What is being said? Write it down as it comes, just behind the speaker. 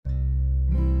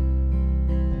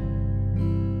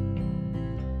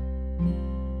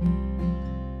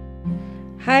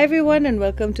Hi everyone and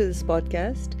welcome to this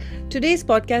podcast. Today's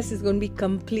podcast is going to be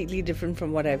completely different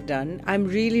from what I've done. I'm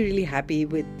really happy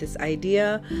with this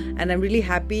idea and I'm really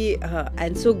happy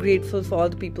and so grateful for all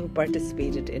the people who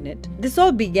participated in it. This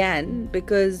all began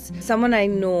because someone I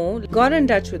know got in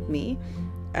touch with me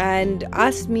and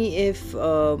asked me if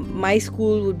my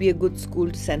school would be a good school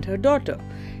to send her daughter.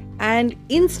 And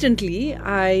instantly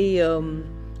I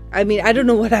don't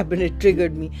know what happened, it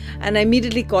triggered me. And I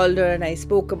immediately called her and I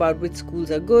spoke about which schools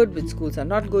are good, which schools are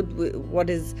not good, what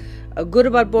is good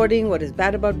about boarding, what is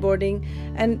bad about boarding.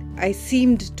 And I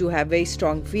seemed to have very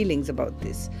strong feelings about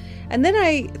this. And then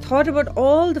I thought about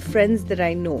all the friends that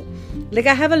I know. Like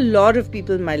I have a lot of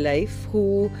people in my life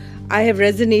who I have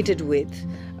resonated with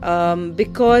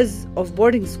because of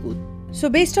boarding school. So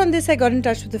based on this, I got in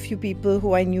touch with a few people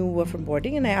who I knew were from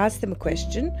boarding and I asked them a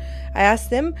question. I asked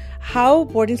them how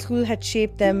boarding school had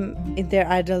shaped them in their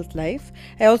adult life.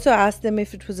 I also asked them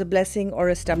if it was a blessing or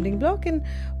a stumbling block and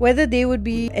whether they would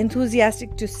be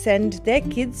enthusiastic to send their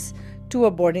kids to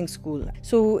a boarding school.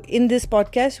 So in this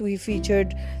podcast, we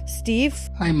featured Steve.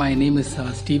 Hi, my name is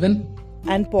Steven.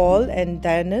 And Paul and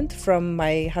Dayanand from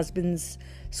my husband's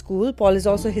school. Paul is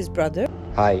also his brother.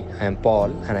 Hi, I am Paul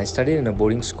and I studied in a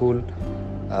boarding school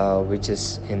which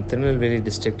is in Tirunelveli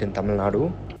district in Tamil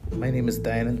Nadu. My name is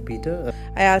Dayanand Peter.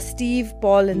 I asked Steve,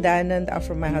 Paul and Dayanand are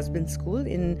from my husband's school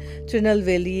in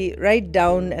Tirunelveli, right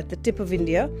down at the tip of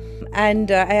India.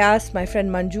 And I asked my friend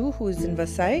Manju, who is in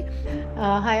Vasai.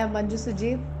 Hi, I'm Manju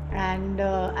Sujith and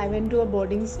I went to a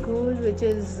boarding school which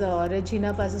is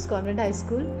Regina Passes Convent High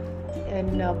School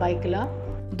in Baikala.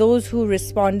 Those who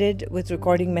responded with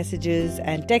recording messages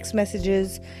and text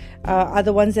messages are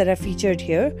the ones that are featured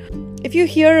here. If you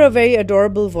hear a very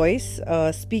adorable voice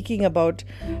speaking about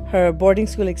her boarding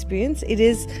school experience, it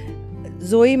is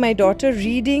Zoe, my daughter,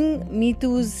 reading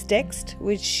Meetu's text,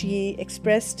 which she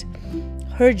expressed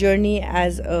her journey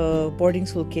as a boarding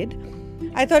school kid.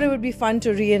 I thought it would be fun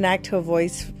to reenact her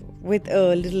voice with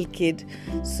a little kid.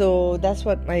 So that's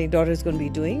what my daughter is going to be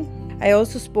doing. I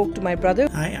also spoke to my brother.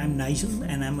 Hi, I'm Nigel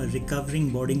and I'm a recovering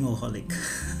boarding-aholic.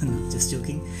 Just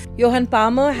joking. Johaan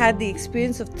Palmer had the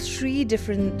experience of 3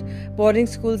 different boarding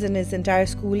schools in his entire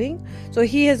schooling. So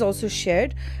he has also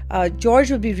shared. George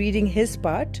will be reading his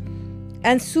part.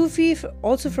 And Sufi,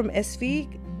 also from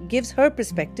SV, gives her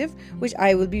perspective, which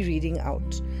I will be reading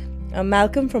out.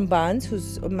 Malcolm from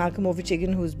Barnes, Malcolm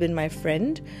Ovichegan, who's been my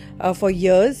friend for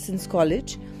years since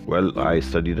college. Well, I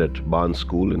studied at Barnes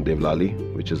School in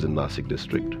Devlali, which is in Nasik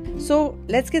district. So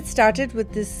let's get started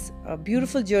with this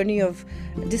beautiful journey of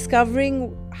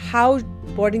discovering how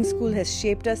boarding school has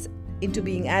shaped us into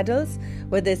being adults,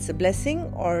 whether it's a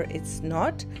blessing or it's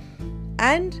not,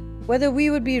 and whether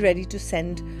we would be ready to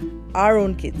send our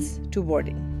own kids to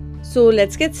boarding. So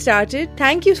let's get started.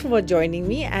 Thank you for joining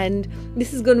me, and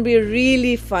this is going to be a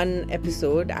really fun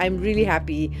episode. I'm really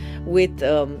happy with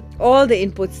all the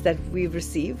inputs that we've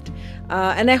received,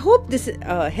 and I hope this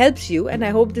helps you, and I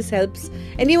hope this helps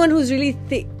anyone who's really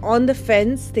on the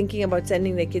fence thinking about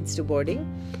sending their kids to boarding.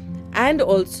 And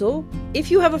also,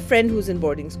 if you have a friend who's in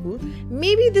boarding school,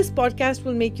 maybe this podcast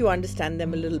will make you understand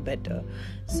them a little better.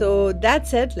 So that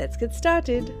said, let's get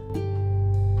started.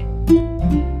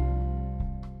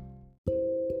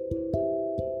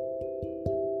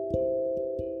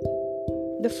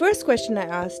 The first question I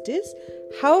asked is,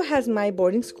 how has my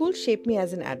boarding school shaped me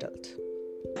as an adult?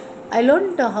 I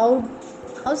learned how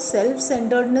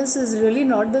self-centeredness is really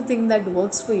not the thing that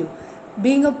works for you.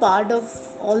 Being a part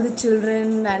of all the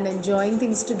children and enjoying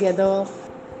things together.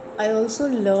 I also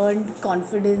learned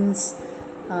confidence,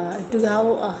 to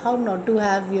how not to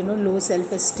have low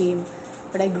self-esteem.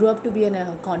 But I grew up to be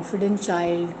a confident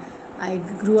child. I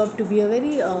grew up to be a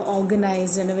very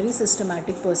organized and a very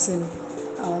systematic person.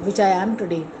 Which I am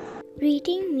today.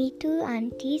 Reading Meetu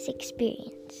Auntie's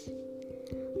experience.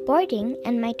 Boarding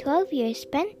and my 12 years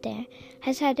spent there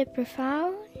has had a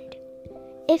profound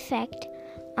effect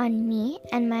on me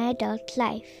and my adult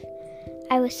life.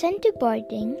 I was sent to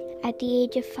boarding at the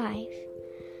age of 5.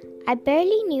 I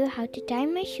barely knew how to tie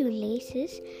my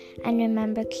shoelaces and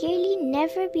remember clearly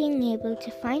never being able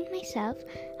to find myself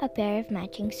a pair of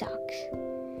matching socks.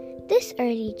 This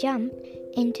early jump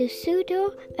into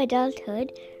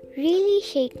pseudo-adulthood really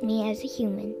shaped me as a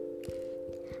human.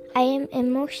 I am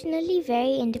emotionally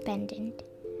very independent.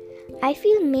 I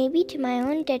feel maybe to my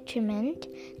own detriment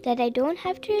that I don't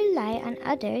have to rely on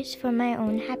others for my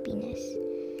own happiness.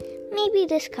 Maybe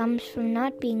this comes from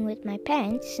not being with my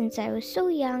parents since I was so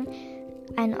young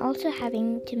and also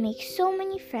having to make so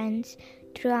many friends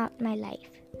throughout my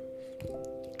life.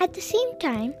 At the same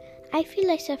time, I feel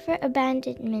I suffer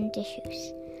abandonment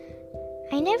issues.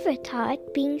 I never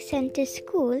thought being sent to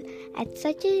school at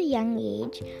such a young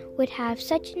age would have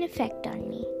such an effect on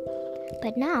me.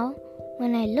 But now,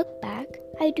 when I look back,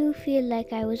 I do feel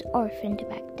like I was orphaned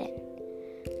back then.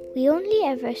 We only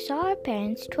ever saw our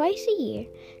parents twice a year,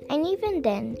 and even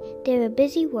then, they were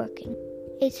busy working.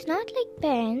 It's not like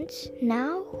parents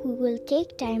now who will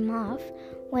take time off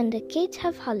when the kids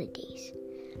have holidays.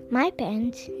 My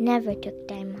parents never took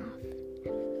time off.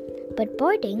 But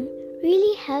boarding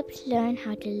really helped learn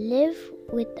how to live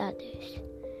with others,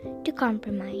 to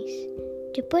compromise,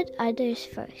 to put others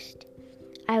first.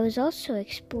 I was also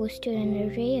exposed to an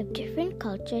array of different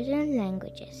cultures and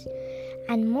languages,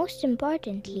 and most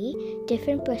importantly,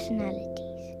 different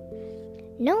personalities.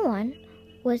 No one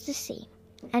was the same,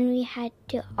 and we had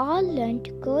to all learn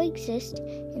to coexist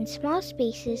in small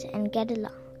spaces and get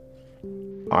along.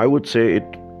 I would say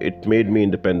it made me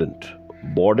independent.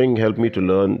 Boarding helped me to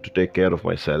learn to take care of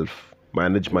myself,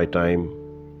 manage my time,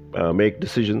 make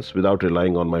decisions without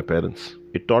relying on my parents.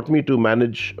 It taught me to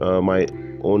manage my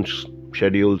own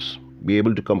schedules, be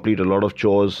able to complete a lot of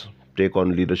chores, take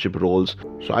on leadership roles.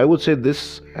 So I would say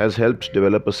this has helped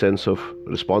develop a sense of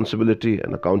responsibility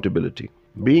and accountability.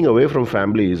 Being away from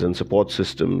families and support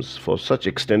systems for such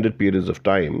extended periods of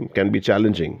time can be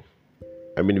challenging.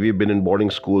 I mean, we've been in boarding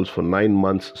schools for 9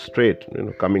 months straight,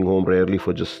 coming home rarely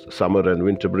for just summer and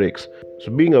winter breaks.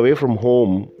 So being away from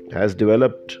home has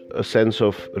developed a sense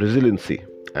of resiliency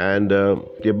and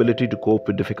the ability to cope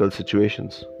with difficult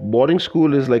situations. Boarding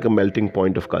school is like a melting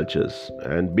point of cultures,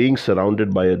 and being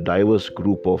surrounded by a diverse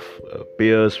group of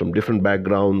peers from different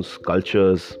backgrounds,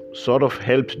 cultures, sort of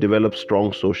helped develop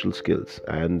strong social skills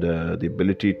and the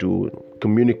ability to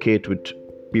communicate with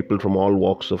people from all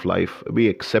walks of life, be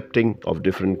accepting of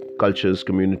different cultures,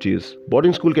 communities.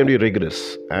 Boarding school can be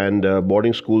rigorous, and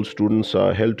boarding school students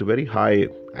are held to very high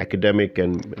academic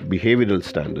and behavioral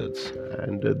standards.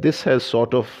 And this has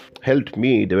sort of helped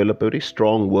me develop a very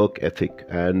strong work ethic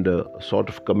and sort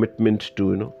of commitment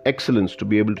to excellence, to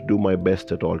be able to do my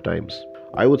best at all times.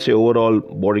 I would say overall,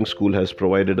 boarding school has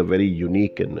provided a very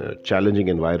unique and challenging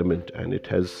environment, and it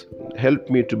has helped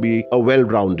me to be a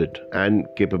well-rounded and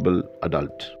capable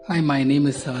adult. Hi, my name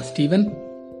is Stephen.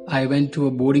 I went to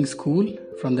a boarding school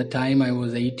from the time I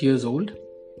was 8 years old,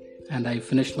 and I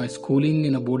finished my schooling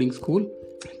in a boarding school.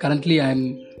 Currently,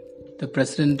 I'm the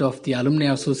president of the Alumni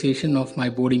Association of my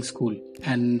boarding school,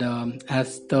 and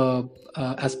as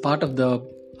part of the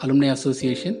Alumni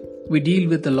Association, we deal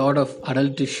with a lot of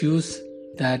adult issues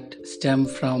that stem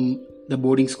from the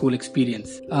boarding school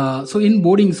experience. So in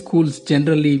boarding schools,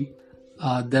 generally,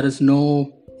 there is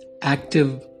no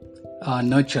active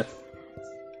nurture.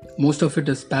 Most of it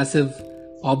is passive,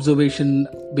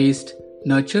 observation-based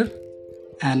nurture,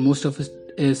 and most of it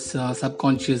is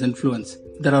subconscious influence.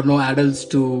 There are no adults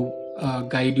to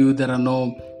guide you. There are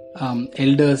no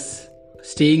elders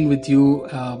staying with you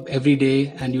every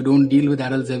day, and you don't deal with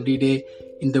adults every day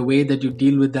in the way that you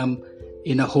deal with them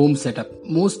in a home setup.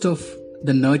 Most of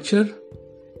the nurture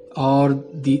or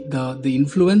the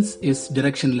influence is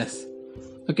directionless.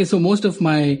 Okay, so most of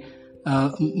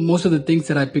the things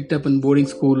that I picked up in boarding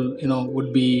school,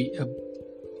 would be,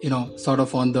 sort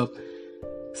of on the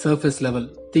surface level.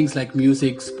 Things like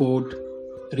music, sport,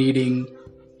 reading,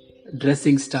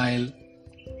 dressing style.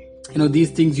 These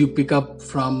things you pick up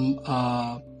from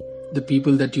the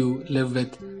people that you live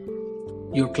with,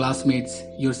 your classmates,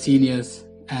 your seniors,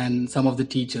 and some of the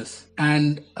teachers.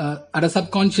 And at a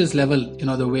subconscious level,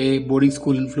 the way boarding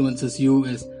school influences you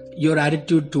is your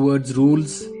attitude towards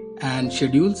rules and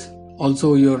schedules,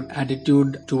 also your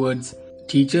attitude towards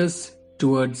teachers,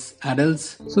 towards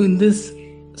adults. So in this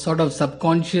sort of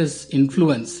subconscious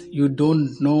influence, you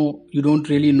don't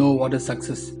really know what is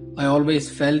success. I always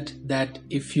felt that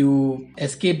if you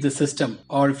escape the system,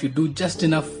 or if you do just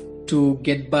enough to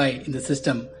get by in the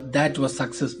system, that was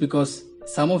success, because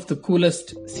some of the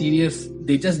coolest seniors,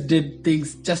 they just did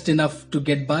things just enough to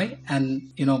get by,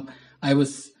 and I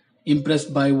was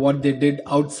impressed by what they did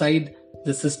outside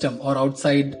the system or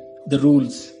outside the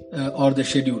rules or the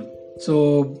schedule.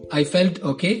 So I felt,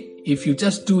 okay, if you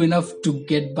just do enough to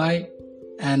get by,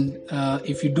 and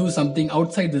if you do something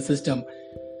outside the system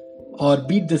or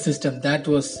beat the system, that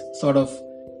was sort of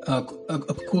a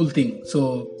cool thing.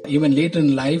 So even later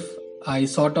in life, I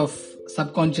sort of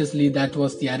subconsciously, that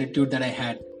was the attitude that I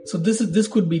had. So this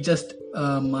could be just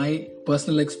my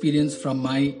personal experience from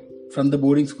the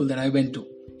boarding school that I went to.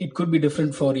 It could be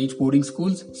different for each boarding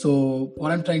schools. So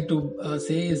what I'm trying to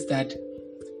say is that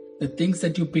the things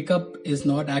that you pick up is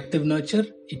not active nurture,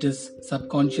 it is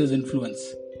subconscious influence.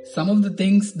 Some of the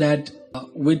things that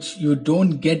which you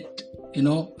don't get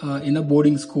in a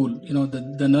boarding school,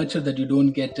 the nurture that you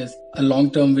don't get is a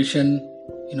long-term vision,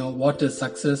 what is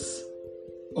success,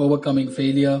 overcoming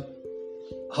failure,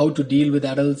 how to deal with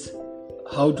adults,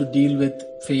 how to deal with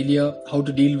failure, how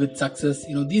to deal with success.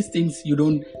 These things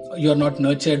you're not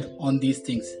nurtured on these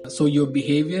things. So your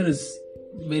behavior is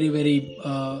very, very,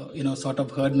 sort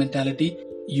of herd mentality.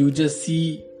 You just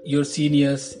see your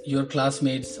seniors, your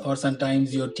classmates, or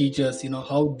sometimes your teachers,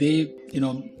 how they,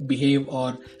 behave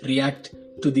or react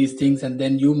to these things, and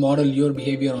then you model your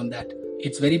behavior on that.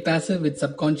 It's very passive, it's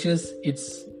subconscious,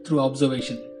 it's through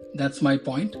observation. That's my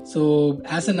point. So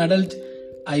as an adult,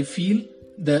 I feel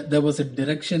that there was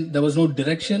no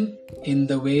direction in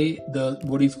the way the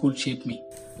boarding school shaped me.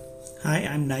 Hi,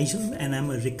 I'm Nigel and I'm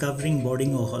a recovering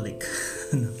boarding-aholic.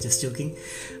 No, just joking.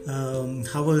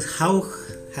 How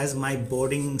has my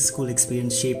boarding school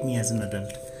experience shaped me as an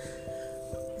adult?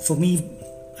 For me,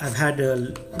 I've had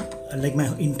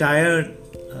my entire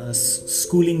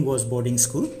schooling was boarding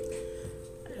school,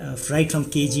 right from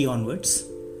KG onwards.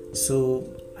 So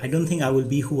I don't think I will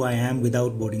be who I am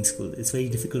without boarding school. It's very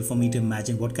difficult for me to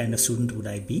imagine what kind of student would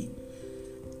I be.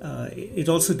 It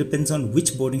also depends on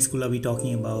which boarding school are we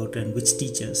talking about and which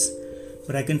teachers.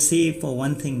 But I can say for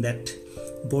one thing that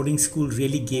boarding school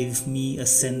really gave me a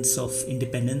sense of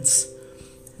independence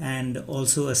and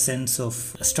also a sense of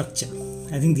structure.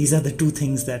 I think these are the two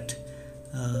things that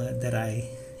I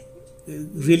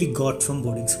really got from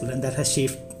boarding school, and that has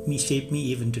shaped me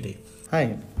even today.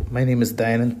 Hi, my name is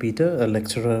Dayanand Peter, a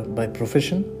lecturer by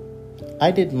profession.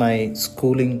 I did my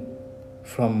schooling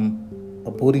from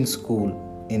a boarding school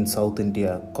in South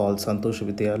India called Santosh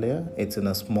Vidyalaya. It's in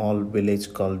a small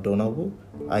village called Donavu.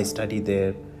 I studied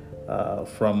there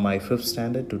from my 5th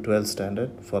standard to 12th standard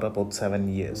for about 7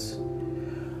 years.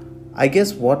 I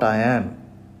guess what I am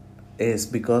is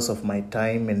because of my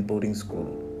time in boarding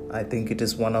school. I think it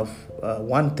is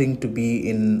one thing to be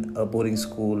in a boarding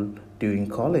school during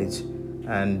college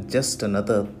and just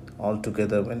another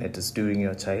altogether when it is during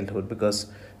your childhood, because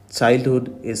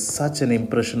childhood is such an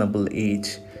impressionable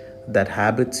age that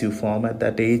habits you form at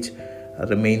that age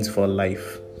remains for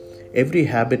life. Every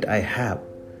habit I have,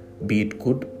 be it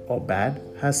good or bad,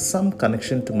 has some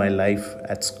connection to my life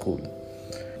at school.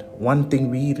 One thing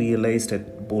we realized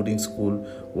at boarding school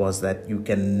was that you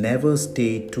can never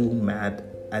stay too mad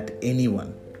at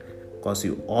anyone because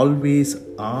you always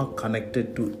are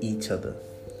connected to each other.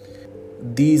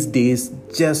 These days,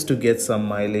 just to get some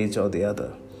mileage or the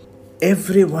other,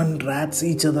 everyone rats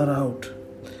each other out.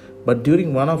 But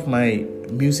during one of my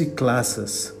music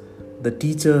classes, the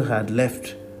teacher had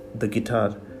left the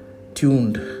guitar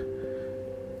tuned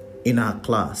in our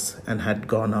class and had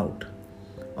gone out.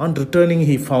 On returning,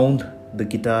 he found the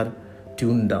guitar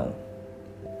tuned down.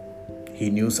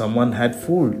 He knew someone had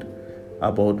fooled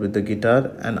about with the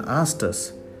guitar and asked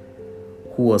us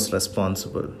who was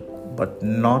responsible, but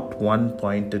not one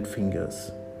pointed fingers.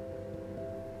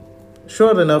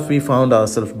 Sure enough, we found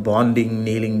ourselves bonding,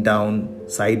 kneeling down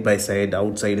side by side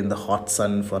outside in the hot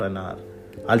sun for an hour.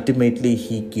 Ultimately,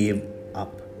 he gave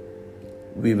up.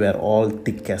 We were all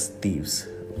thick as thieves.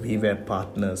 We were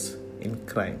partners in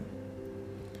crime.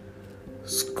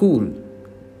 School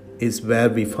is where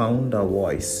we found our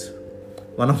voice.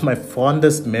 One of my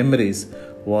fondest memories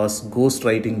was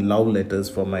ghostwriting love letters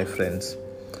for my friends.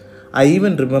 I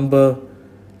even remember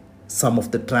some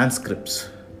of the transcripts.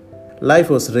 Life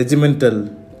was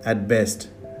regimental at best.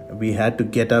 We had to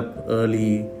get up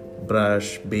early,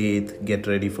 brush, bathe, get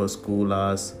ready for school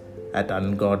hours at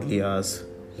ungodly hours.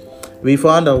 We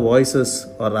found our voices,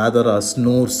 or rather our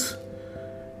snores.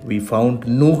 We found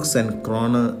nooks and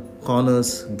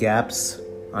corners, gaps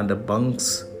under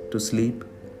bunks to sleep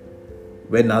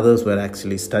when others were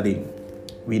actually studying.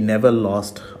 We never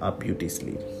lost our beauty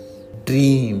sleep.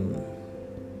 Dream.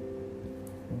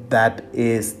 That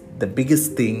is the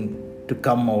biggest thing to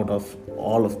come out of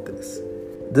all of this.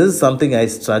 This is something I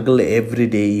struggle every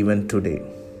day, even today.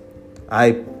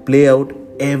 I play out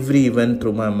every event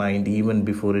through my mind even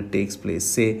before it takes place.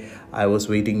 Say I was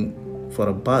waiting for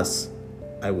a bus,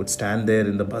 I would stand there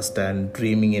in the bus stand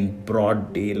dreaming in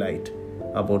broad daylight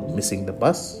about missing the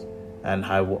bus and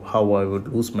how I would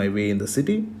lose my way in the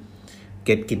city,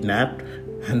 get kidnapped,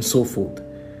 and so forth.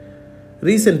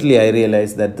 Recently, I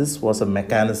realized that this was a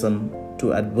mechanism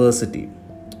to adversity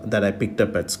that I picked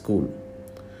up at school.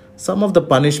 Some of the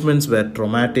punishments were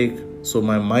traumatic, so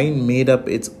my mind made up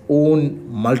its own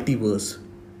multiverse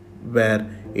where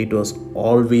it was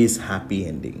always happy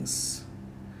endings.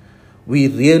 We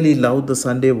really loved the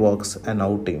Sunday walks and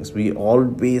outings. We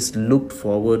always looked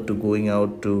forward to going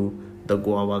out to the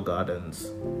guava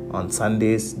gardens on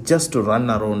Sundays just to run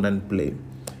around and play.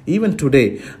 Even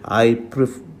today, I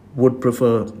would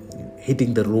prefer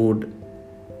hitting the road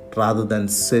rather than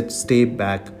stay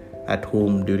back at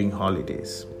home during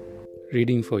holidays.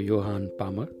 Reading for Johaan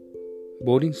Palmer.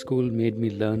 Boarding school made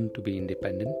me learn to be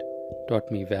independent,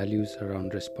 taught me values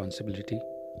around responsibility,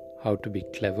 how to be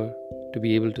clever, to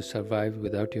be able to survive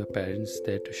without your parents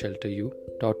there to shelter you,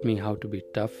 taught me how to be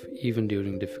tough even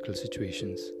during difficult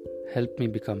situations, helped me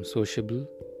become sociable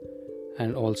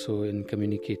and also in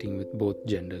communicating with both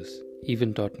genders,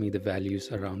 even taught me the values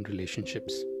around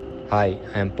relationships. Hi,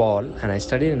 I am Paul and I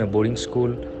studied in a boarding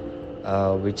school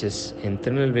which is in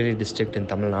Tirunelveli district in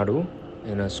Tamil Nadu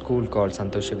in a school called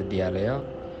Santosha Vidyalaya,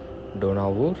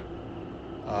 Donavur.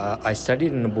 I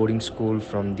studied in a boarding school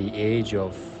from the age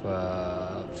of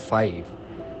 5.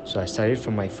 So I studied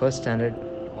from my first standard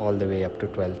all the way up to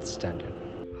 12th standard.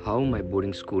 How my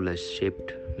boarding school has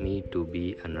shaped me to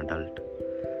be an adult.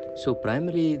 So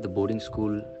primarily the boarding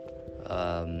school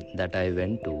that I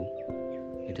went to,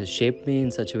 it has shaped me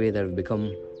in such a way that I've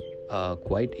become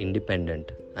quite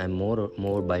independent. I'm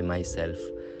more by myself.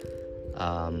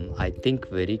 I think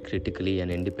very critically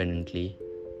and independently.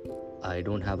 I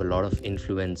don't have a lot of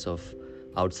influence of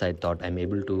outside thought. I'm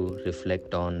able to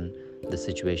reflect on the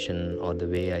situation or the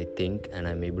way I think, and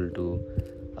I'm able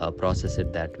to process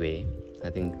it that way. I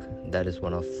think that is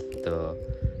one of the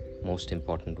most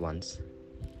important ones.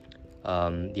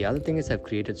 The other thing is I've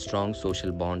created strong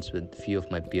social bonds with few of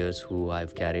my peers who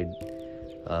I've carried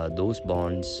those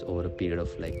bonds over a period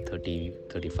of like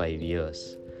 35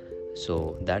 years.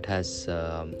 So that has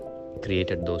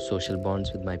created those social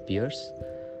bonds with my peers.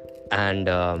 And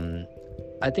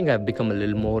I think I've become a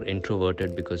little more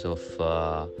introverted because of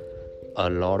a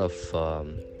lot of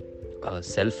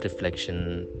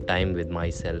self-reflection, time with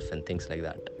myself and things like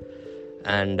that.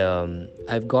 And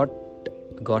I've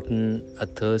gotten a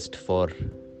thirst for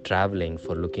traveling,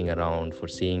 for looking around, for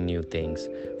seeing new things,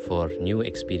 for new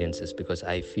experiences, because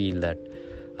I feel that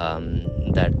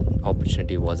that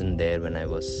opportunity wasn't there when I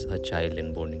was a child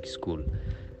in boarding school.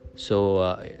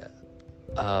 So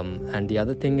and the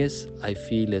other thing is I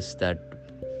feel is that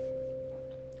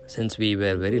since we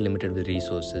were very limited with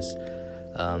resources,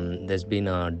 there's been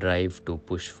a drive to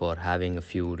push for having a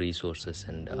few resources,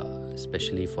 and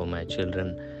especially for my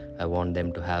children, I want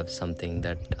them to have something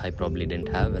that I probably didn't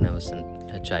have when I was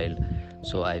a child.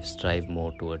 So I've strived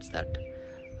more towards that.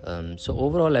 So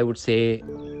overall, I would say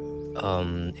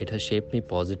it has shaped me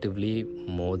positively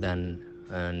more than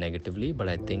negatively, but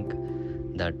I think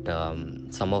that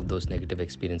some of those negative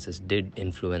experiences did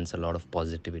influence a lot of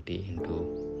positivity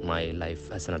into my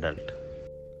life as an adult.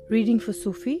 Reading for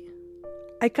Sufi.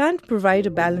 I can't provide a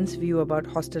balanced view about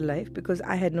hostel life because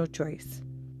I had no choice.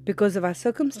 Because of our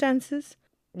circumstances,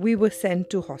 we were sent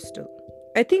to hostel.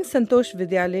 I think Santosh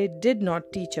Vidyalaya did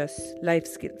not teach us life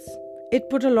skills. It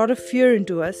put a lot of fear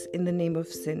into us in the name of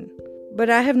sin. But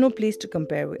I have no place to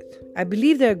compare with. I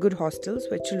believe there are good hostels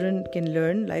where children can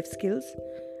learn life skills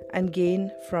and gain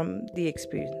from the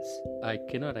experience. I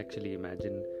cannot actually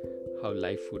imagine how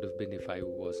life would have been if I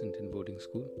wasn't in boarding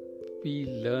school. We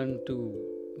learn to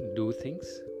do things,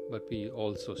 but we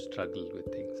also struggle with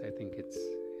things. I think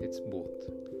it's both.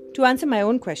 To answer my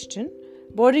own question,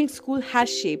 boarding school has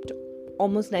shaped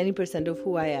almost 90% of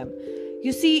who I am.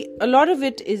 You see, a lot of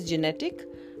it is genetic.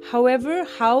 However,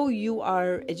 how you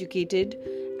are educated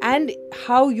and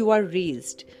how you are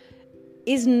raised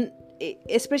is,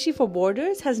 especially for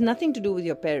boarders, has nothing to do with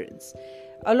your parents.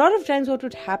 A lot of times what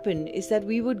would happen is that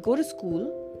we would go to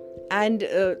school and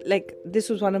this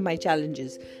was one of my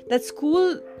challenges, that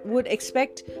school would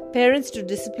expect parents to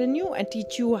discipline you and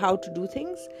teach you how to do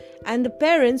things, and the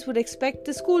parents would expect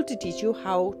the school to teach you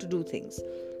how to do things.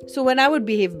 So when I would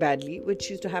behave badly, which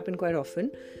used to happen quite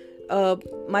often,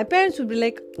 my parents would be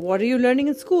like, what are you learning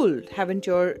in school? Hasn't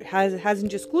your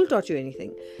school taught you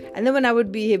anything? And then when I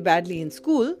would behave badly in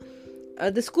school,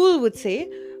 the school would say,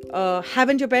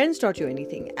 haven't your parents taught you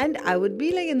anything? And I would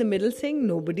be like in the middle saying,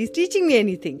 nobody's teaching me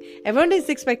anything. Everyone is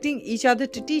expecting each other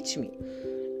to teach me.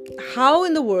 How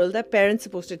in the world are parents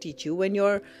supposed to teach you when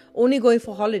you're only going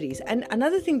for holidays? And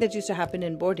another thing that used to happen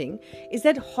in boarding is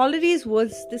that holidays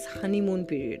was this honeymoon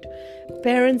period.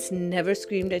 Parents never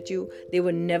screamed at you. They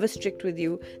were never strict with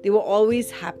you. They were always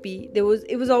happy. It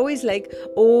was always like,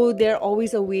 oh, they're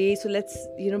always away, so let's,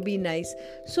 be nice.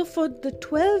 So for the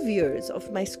 12 years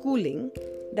of my schooling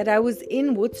that I was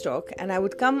in Woodstock and I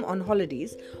would come on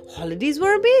holidays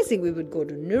were amazing. We would go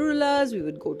to Nirula's, we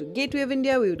would go to Gateway of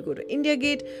India, we would go to India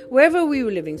Gate, wherever we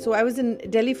were living. So I was in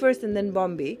Delhi first and then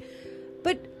Bombay.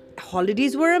 But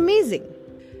holidays were amazing.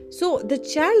 So the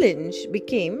challenge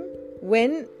became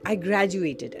when I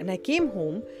graduated and I came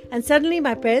home, and suddenly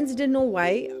my parents didn't know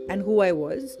why and who I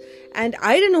was, and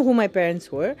I didn't know who my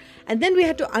parents were, and then we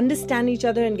had to understand each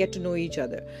other and get to know each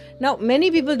other. Now, many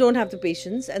people don't have the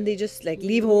patience and they just like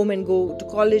leave home and go to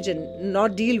college and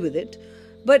not deal with it.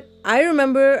 But I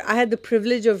remember I had the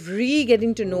privilege of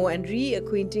getting to know and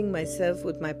reacquainting myself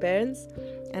with my parents,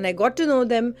 and I got to know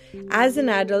them as an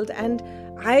adult, and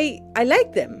I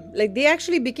liked them. Like, they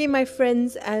actually became my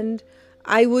friends, and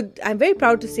I'm very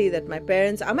proud to say that my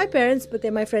parents are my parents, but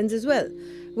they're my friends as well,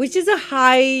 which is a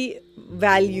high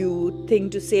value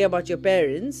thing to say about your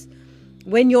parents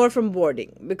when you're from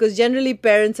boarding, because generally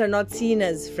parents are not seen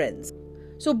as friends.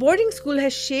 So boarding school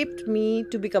has shaped me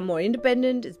to become more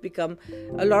independent. It's become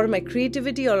a lot of my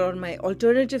creativity, a lot of my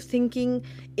alternative thinking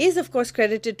is of course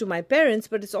credited to my parents,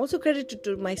 but it's also credited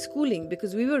to my schooling,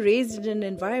 because we were raised in an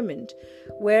environment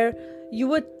where you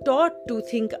were taught to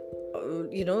think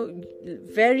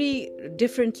very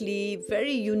differently,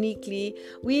 very uniquely.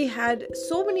 We had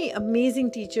so many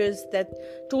amazing teachers that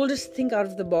told us to think out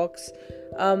of the box.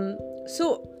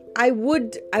 So I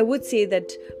would say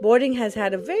that boarding has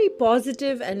had a very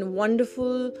positive and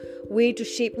wonderful way to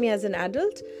shape me as an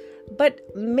adult. But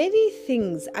many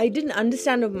things I didn't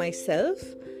understand of myself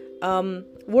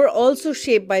were also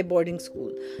shaped by boarding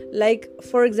school. Like,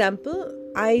 for example,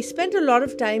 I spent a lot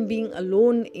of time being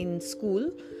alone in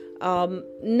school.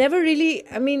 Never really,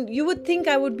 you would think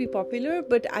I would be popular,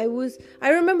 but I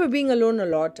remember being alone a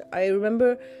lot. I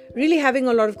remember really having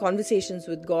a lot of conversations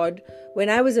with God when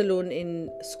I was alone in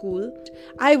school.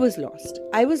 I was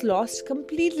lost,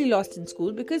 completely lost in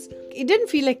school, because it didn't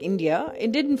feel like India.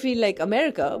 It didn't feel like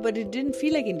America, but it didn't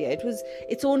feel like India. It was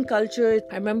its own culture.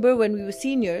 I remember when we were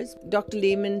seniors, Dr.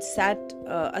 Lehman sat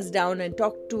us down and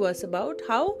talked to us about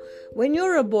how when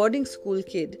you're a boarding school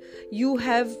kid, you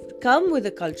have come with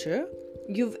a culture,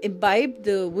 you've imbibed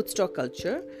the Woodstock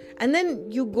culture, and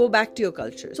then you go back to your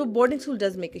culture. So boarding school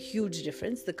does make a huge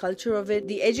difference, the culture of it.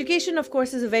 The education, of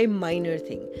course, is a very minor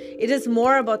thing. It is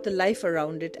more about the life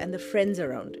around it and the friends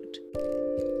around it.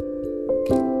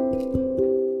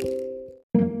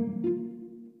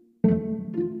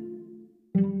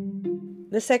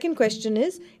 The second question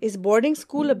is boarding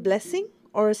school a blessing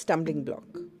or a stumbling block?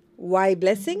 Why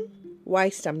blessing? Why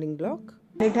stumbling block?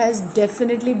 It has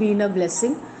definitely been a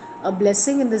blessing. A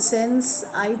blessing in the sense,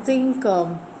 I think,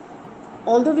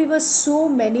 although we were so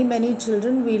many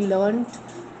children, we learned,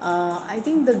 I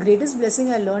think the greatest blessing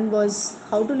I learned was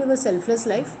how to live a selfless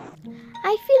life.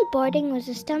 I feel boarding was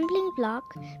a stumbling block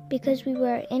because we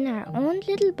were in our own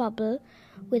little bubble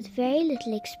with very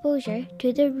little exposure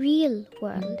to the real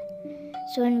world.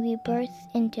 So when we burst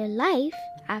into life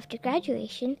after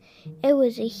graduation, it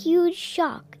was a huge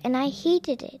shock and I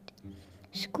hated it.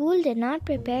 School did not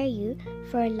prepare you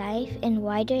for life in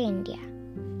wider India.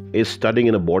 Is studying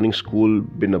in a boarding school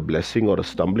been a blessing or a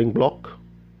stumbling block?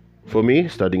 For me,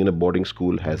 studying in a boarding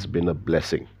school has been a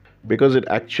blessing because it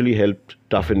actually helped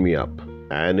toughen me up,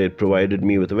 and it provided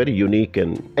me with a very unique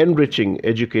and enriching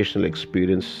educational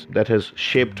experience that has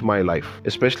shaped my life,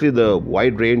 especially the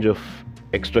wide range of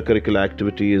extracurricular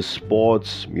activities,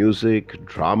 sports, music,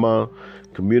 drama,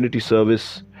 community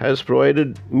service has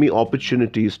provided me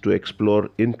opportunities to explore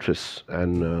interests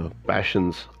and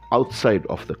passions outside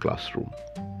of the classroom.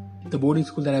 The boarding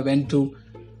school that I went to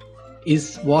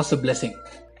was a blessing,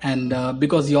 and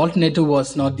because the alternative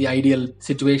was not the ideal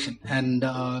situation, and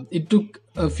it took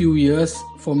a few years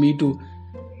for me to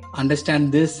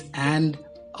understand this and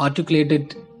articulate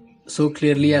it so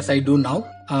clearly as I do now.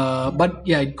 But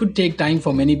yeah, it could take time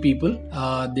for many people.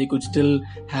 They could still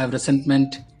have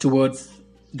resentment towards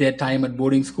their time at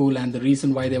boarding school and the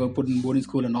reason why they were put in boarding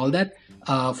school and all that.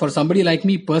 For somebody like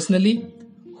me personally,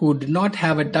 who did not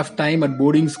have a tough time at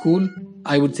boarding school,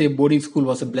 I would say boarding school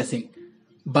was a blessing.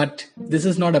 But this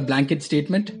is not a blanket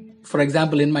statement. For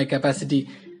example, in my capacity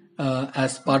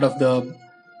as part of the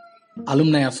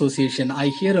Alumni Association, I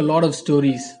hear a lot of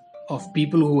stories of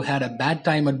people who had a bad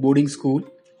time at boarding school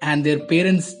and their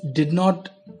parents did not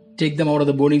take them out of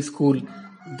the boarding school.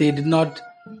 They did not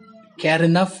care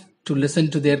enough to listen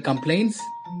to their complaints.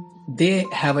 They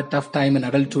have a tough time in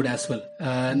adulthood as well.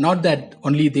 Not that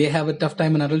only they have a tough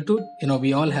time in adulthood.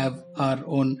 We all have our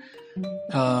own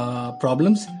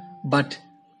problems. But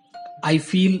I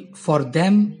feel for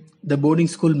them, the boarding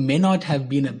school may not have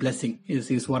been a blessing,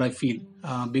 is what I feel.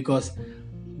 Because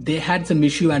they had some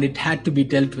issue and it had to be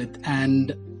dealt with.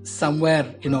 And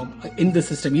somewhere, in the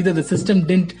system, either the system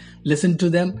didn't listen to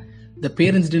them, the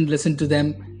parents didn't listen to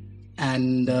them,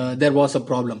 and there was a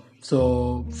problem.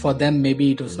 So for them,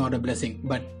 maybe it was not a blessing,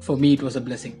 but for me, it was a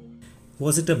blessing.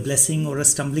 Was it a blessing or a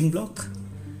stumbling block?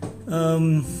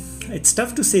 It's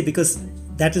tough to say because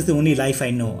that is the only life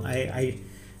I know. I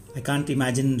can't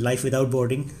imagine life without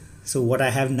boarding. So what I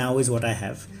have now is what I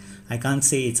have. I can't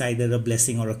say it's either a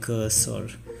blessing or a curse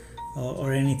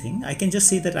or anything. I can just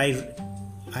say that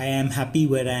I am happy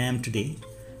where I am today.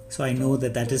 So I know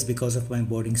that is because of my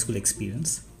boarding school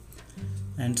experience.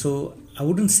 And so I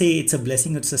wouldn't say it's a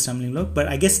blessing or it's a stumbling block, but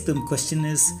I guess the question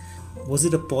is, was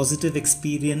it a positive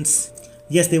experience?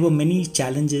 Yes, there were many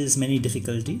challenges, many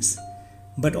difficulties,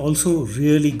 but also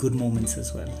really good moments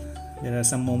as well. There are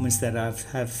some moments that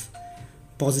have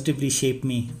positively shaped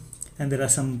me, and there are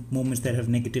some moments that have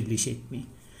negatively shaped me.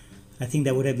 I think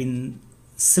that would have been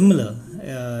similar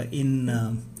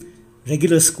in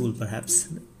regular school perhaps,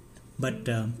 but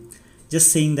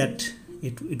just saying that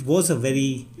it was a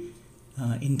very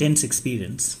intense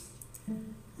experience,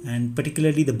 and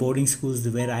particularly the boarding schools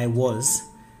where I was,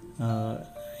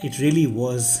 it really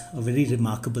was a very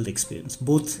remarkable experience,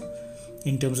 both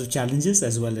in terms of challenges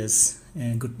as well as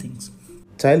good things.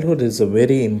 Childhood is a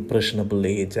very impressionable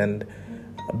age, and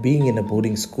being in a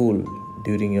boarding school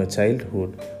during your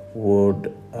childhood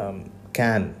would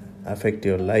can affect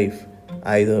your life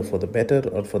either for the better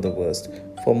or for the worst.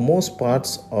 For most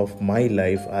parts of my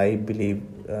life, I believe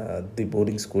the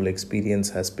boarding school experience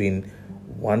has been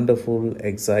wonderful,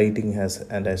 exciting,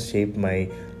 and has shaped my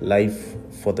life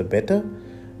for the better.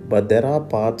 But there are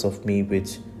parts of me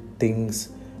which things,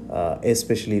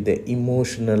 especially the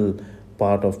emotional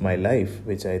part of my life,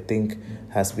 which I think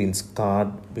has been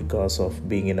scarred because of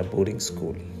being in a boarding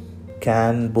school.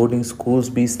 Can boarding schools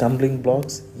be stumbling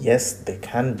blocks? Yes, they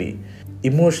can be.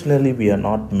 Emotionally, we are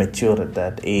not mature at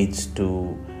that age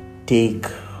to take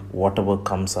whatever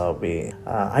comes our way.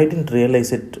 I didn't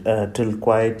realize it till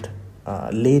quite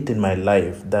late in my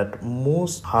life that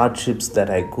most hardships that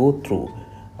I go through,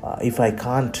 if I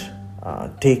can't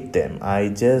take them, I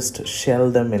just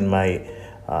shelve them in my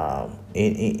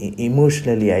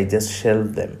emotionally. I just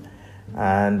shelve them,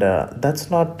 and that's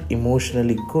not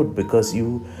emotionally good because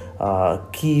you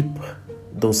keep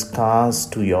those scars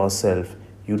to yourself.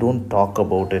 You don't talk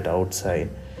about it outside.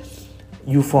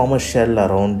 You form a shell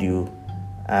around you,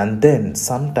 and then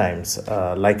sometimes,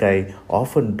 like I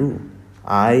often do,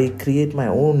 I create my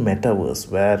own metaverse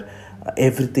where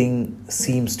everything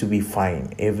seems to be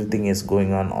fine, everything is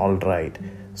going on all right.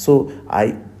 So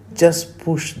I just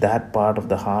push that part of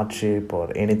the hardship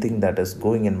or anything that is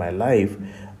going in my life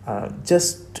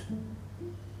just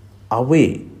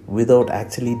away without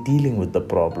actually dealing with the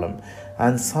problem.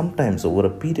 And sometimes over a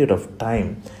period of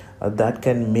time, that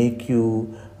can make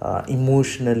you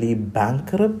emotionally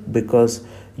bankrupt because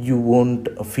you won't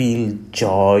feel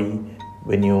joy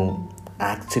when you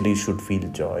actually should feel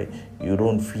joy. You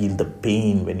don't feel the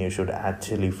pain when you should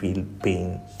actually feel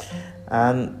pain.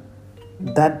 And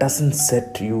that doesn't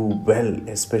set you well,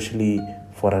 especially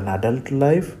for an adult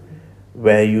life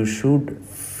where you should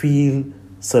feel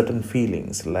certain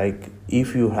feelings. Like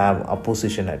if you have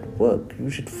opposition at work,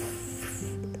 you should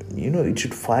it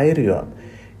should fire you up.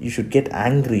 You should get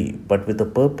angry, but with a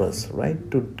purpose,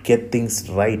 right? To get things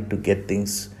right, to get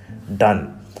things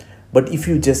done. But if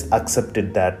you just accept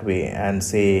it that way and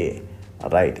say,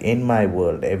 right, in my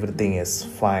world, everything is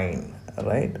fine,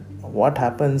 right? What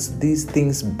happens? These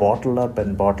things bottle up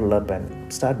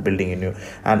and start building in you.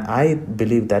 And I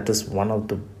believe that is one of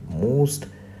the most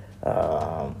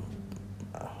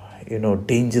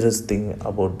dangerous thing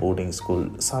about boarding school.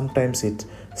 Sometimes it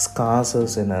scars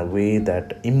us in a way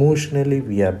that emotionally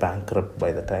we are bankrupt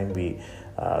by the time we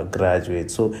graduate.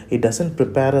 So it doesn't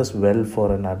prepare us well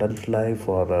for an adult life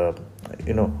or a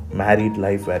married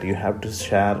life where you have to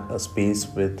share a space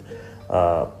with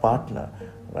a partner,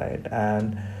 right?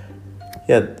 And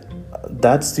yeah,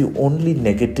 that's the only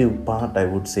negative part, I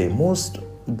would say. Most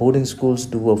boarding schools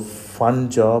do a fun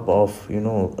job of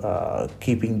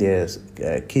keeping their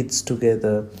kids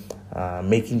together,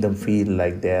 making them feel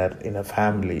like they're in a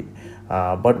family,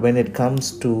 but when it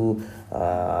comes to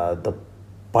the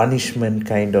punishment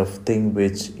kind of thing,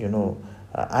 which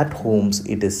at homes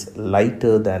it is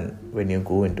lighter than when you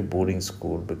go into boarding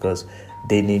school, because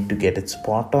they need to get it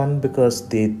spot on, because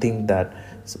they think that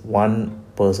one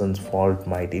person's fault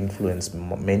might influence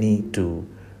many to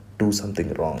do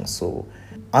something wrong. So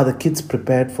are the kids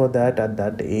prepared for that at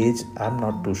that age? I'm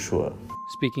not too sure.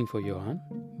 Speaking for Johaan,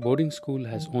 boarding school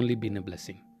has only been a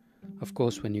blessing. Of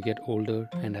course, when you get older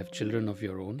and have children of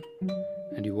your own,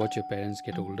 and you watch your parents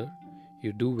get older,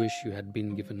 you do wish you had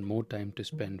been given more time to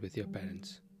spend with your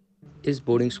parents. Is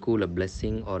boarding school a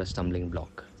blessing or a stumbling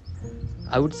block?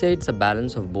 I would say it's a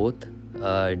balance of both.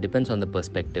 It depends on the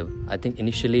perspective. I think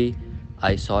initially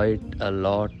I saw it a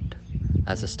lot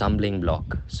as a stumbling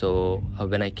block. So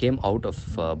when I came out of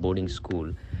boarding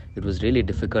school, it was really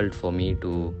difficult for me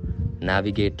to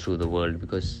navigate through the world,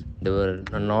 because there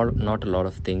were not a lot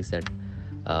of things that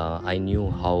I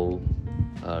knew how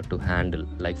to handle.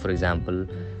 Like, for example,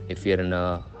 if you're in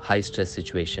a high stress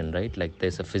situation, right, like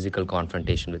there's a physical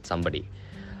confrontation with somebody,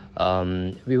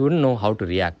 we wouldn't know how to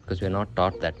react, because we're not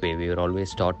taught that way. We were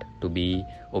always taught to be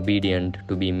obedient,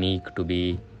 to be meek, to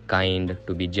be kind,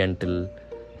 to be gentle,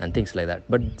 and things like that.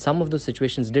 But some of those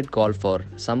situations did call for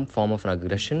some form of an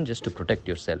aggression just to protect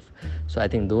yourself. So I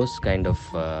think those kind of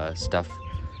stuff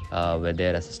were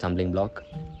there as a stumbling block.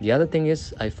 The other thing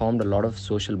is, I formed a lot of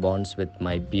social bonds with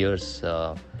my peers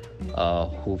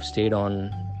who've stayed on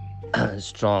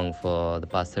strong for the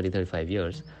past 30-35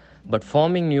 years. But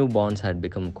forming new bonds had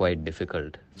become quite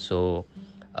difficult. So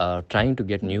trying to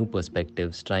get new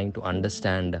perspectives, trying to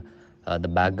understand the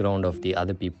background of the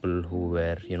other people who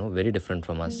were, very different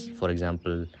from us. For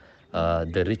example,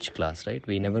 the rich class, right?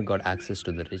 We never got access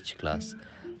to the rich class.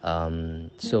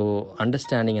 So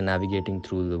understanding and navigating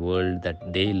through the world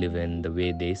that they live in, the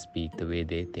way they speak, the way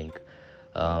they think.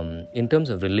 In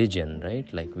terms of religion,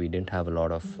 right? Like, we didn't have a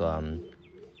lot of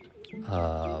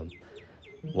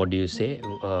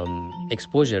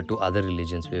exposure to other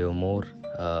religions. We were more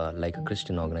like a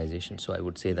Christian organization. So I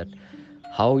would say that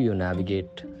how you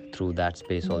navigate through that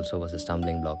space also was a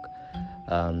stumbling block.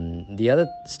 The other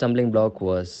stumbling block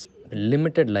was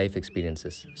limited life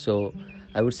experiences. So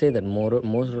I would say that more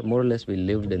or less we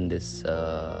lived in this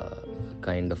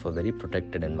kind of a very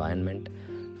protected environment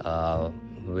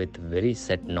with very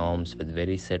set norms, with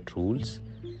very set rules.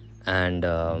 And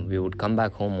we would come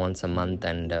back home once a month,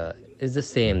 and it's the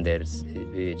same.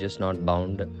 We're just not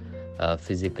bound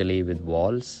physically with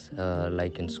walls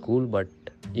like in school, but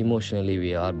emotionally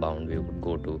we are bound. We would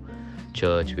go to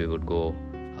church, we would go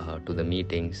to the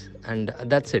meetings, and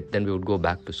that's it. Then we would go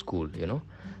back to school.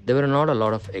 There were not a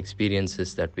lot of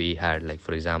experiences that we had. Like,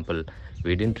 for example,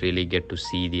 we didn't really get to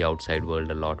see the outside world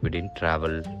a lot. We didn't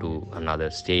travel to another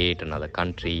state, another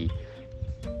country.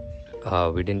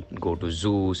 We didn't go to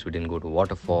zoos, we didn't go to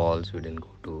waterfalls, we didn't go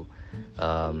to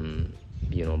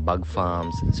bug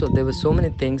farms. So there were so many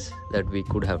things that we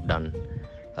could have done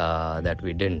that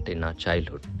we didn't in our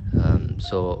childhood.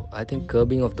 So I think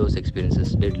curbing of those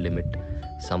experiences did limit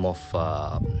some of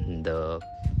the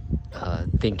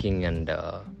thinking and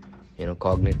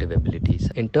cognitive abilities.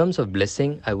 In terms of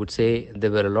blessing, I would say there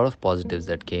were a lot of positives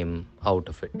that came out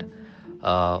of it.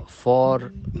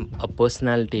 For a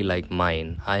personality like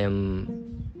mine, I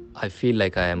feel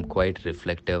like I am quite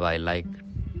reflective. I like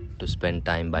to spend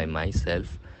time by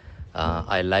myself.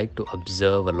 I like to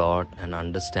observe a lot and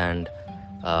understand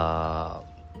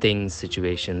things,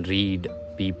 situation, read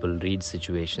people, read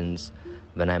situations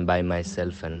when I'm by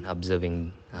myself and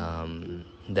observing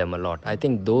them a lot. I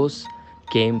think those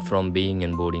came from being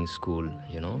in boarding school.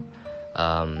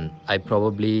 I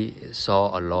probably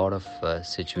saw a lot of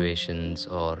situations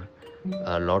or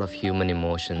a lot of human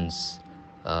emotions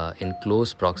in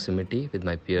close proximity with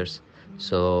my peers.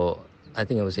 So I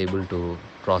think I was able to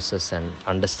process and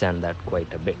understand that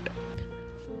quite a bit.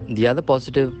 The other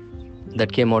positive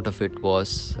that came out of it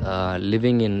was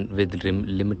living with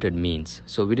limited means.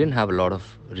 So we didn't have a lot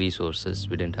of resources.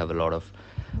 We didn't have a lot of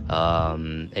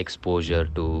exposure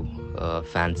to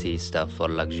fancy stuff or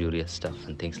luxurious stuff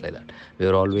and things like that. We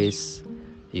were always,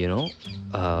 with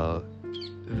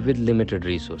limited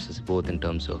resources, both in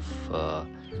terms of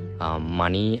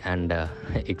money and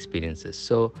experiences.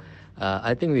 So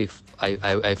I think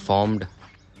I formed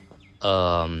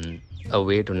a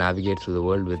way to navigate through the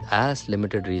world with as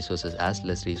limited resources, as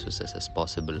less resources as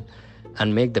possible,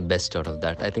 and make the best out of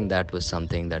that. I think that was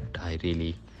something that I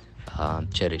really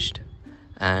cherished.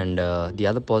 And the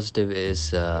other positive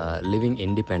is living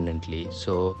independently.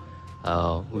 So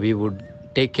we would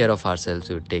take care of ourselves.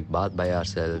 We would take bath by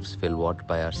ourselves, fill water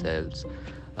by ourselves,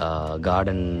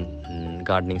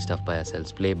 gardening stuff by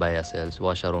ourselves, play by ourselves,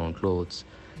 wash our own clothes,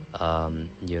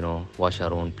 wash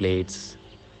our own plates.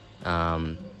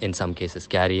 In some cases,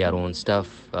 carry our own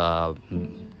stuff,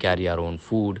 carry our own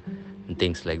food, and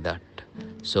things like that.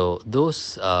 So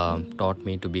those taught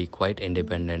me to be quite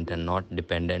independent and not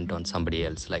dependent on somebody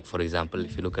else. Like, for example,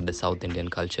 if you look at the South Indian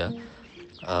culture,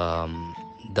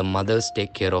 the mothers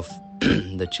take care of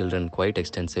the children quite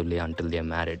extensively until they are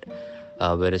married,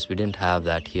 whereas we didn't have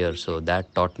that here. So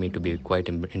that taught me to be quite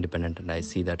independent, and I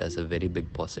see that as a very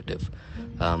big positive.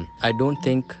 I don't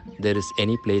think there is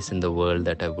any place in the world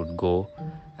that I would go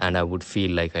and I would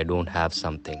feel like I don't have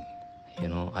something.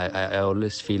 I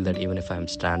always feel that even if I'm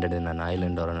stranded in an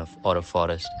island or a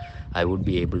forest, I would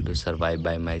be able to survive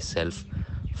by myself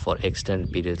for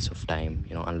extended periods of time,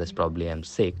 unless probably I'm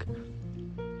sick.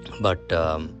 But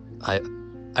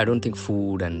I don't think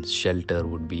food and shelter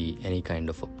would be any kind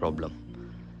of a problem.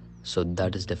 So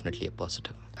that is definitely a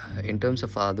positive. In terms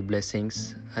of other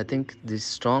blessings, I think these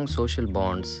strong social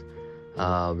bonds,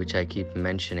 which I keep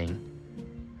mentioning,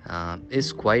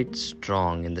 is quite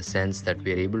strong in the sense that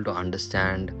we are able to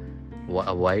understand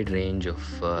a wide range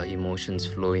of emotions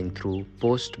flowing through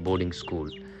post-boarding school,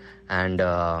 and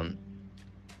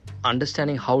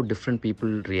understanding how different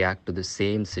people react to the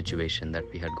same situation that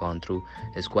we had gone through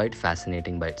is quite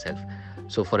fascinating by itself.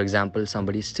 So, for example,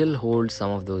 somebody still holds some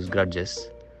of those grudges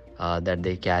that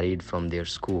they carried from their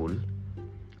school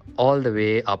all the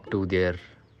way up to their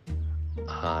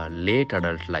late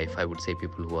adult life. I would say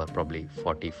people who are probably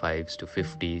 45s to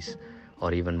 50s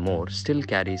or even more still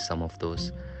carry some of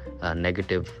those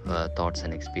negative thoughts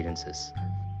and experiences.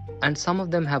 And some of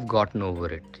them have gotten over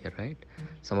it, right?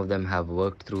 Some of them have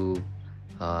worked through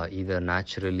either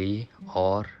naturally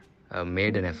or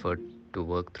made an effort to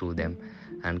work through them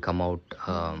and come out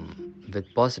with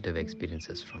positive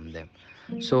experiences from them.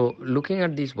 So looking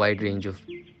at these wide range of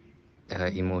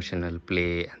emotional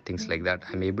play and things like that,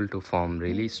 I'm able to form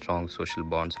really strong social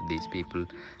bonds with these people.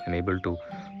 I'm able to,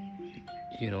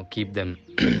 keep them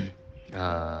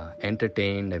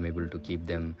entertained. I'm able to keep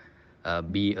them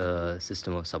be a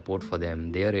system of support for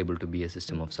them. They are able to be a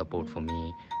system of support for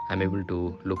me. I'm able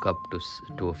to look up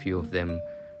to a few of them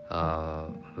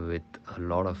with a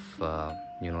lot of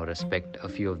respect, a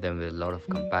few of them with a lot of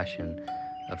compassion,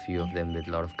 a few of them with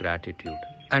a lot of gratitude.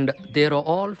 And they are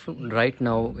all right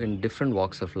now in different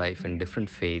walks of life, in different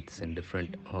faiths, in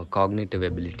different cognitive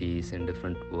abilities, in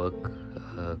different work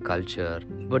culture.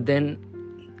 But then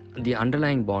the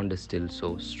underlying bond is still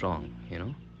so strong,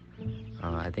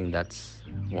 I think that's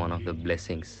one of the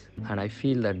blessings. And I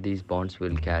feel that these bonds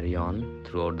will carry on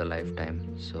throughout the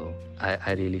lifetime. So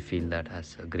I really feel that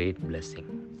as a great blessing.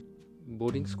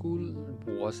 Boarding school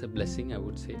was a blessing, I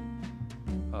would say.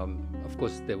 Of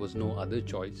course, there was no other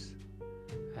choice.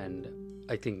 And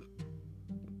I think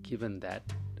given that,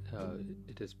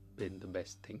 it has been the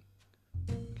best thing.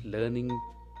 Learning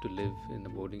to live in a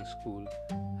boarding school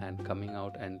and coming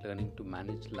out and learning to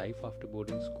manage life after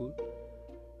boarding school,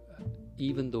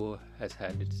 even though has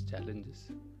had its challenges,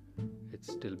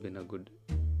 it's still been a good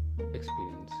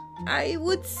experience. I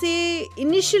would say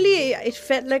initially it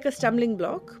felt like a stumbling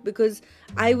block because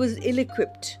I was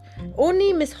ill-equipped.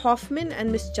 Only Miss Hoffman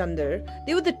and Miss Chandar,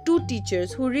 they were the two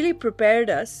teachers who really prepared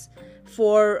us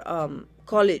for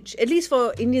college, at least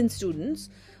for Indian students.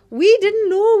 We didn't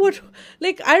know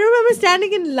I remember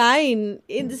standing in line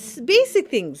in this basic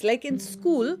things, like in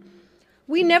school,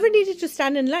 we never needed to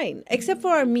stand in line except for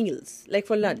our meals, like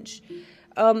for lunch.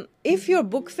 If your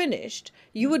book finished,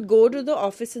 you would go to the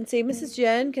office and say, Mrs.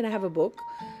 Jain, can I have a book?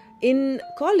 In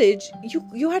college,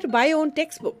 you had to buy your own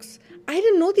textbooks. I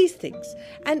didn't know these things.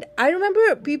 And I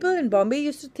remember people in Bombay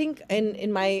used to think,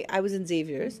 I was in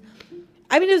Xavier's.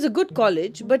 I mean, it was a good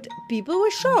college, but people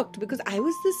were shocked because I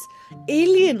was this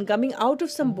alien coming out of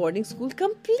some boarding school,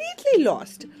 completely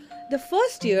lost. The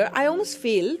first year, I almost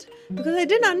failed because I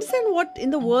didn't understand what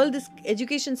in the world this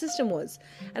education system was.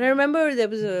 And I remember there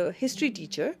was a history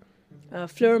teacher,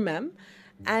 Fleur ma'am,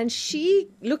 and she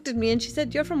looked at me and she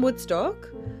said, "You're from Woodstock?"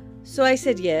 So I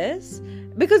said, yes.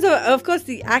 Because, of course,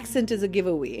 the accent is a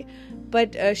giveaway.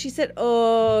 But she said,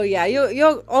 "Oh, yeah,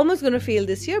 you're almost going to fail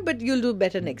this year, but you'll do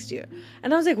better next year."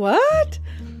 And I was like, what?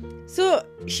 So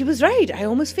she was right. I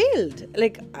almost failed.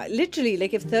 Literally,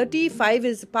 if 35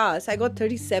 is pass, I got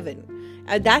 37.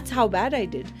 That's how bad I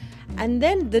did. And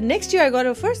then the next year I got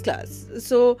a first class.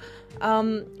 So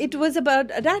it was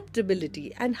about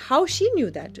adaptability. And how she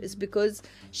knew that is because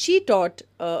she taught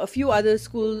a few other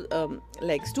school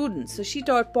students. So she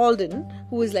taught Paulden,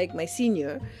 who was like my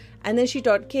senior. And then she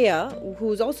taught Kea, who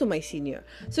was also my senior.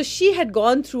 So she had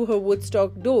gone through her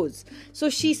Woodstock doors. So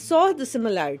she saw the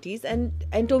similarities and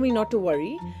told me not to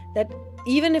worry, that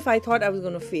even if I thought I was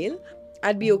going to fail,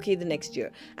 I'd be okay the next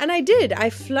year. And I did.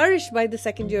 I flourished by the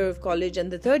second year of college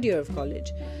and the third year of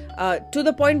college. To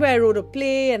the point where I wrote a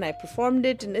play and I performed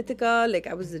it in Ithaca.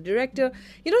 I was the director.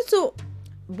 So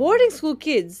boarding school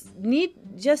kids need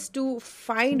just to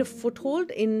find a foothold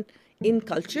in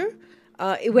culture.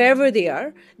 Wherever they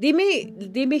are, they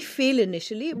may fail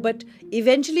initially, but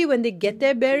eventually when they get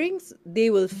their bearings, they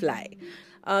will fly.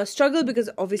 Struggle because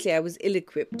obviously I was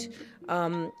ill-equipped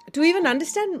to even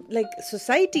understand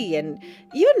society and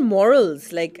even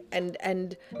morals,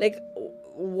 and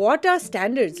what are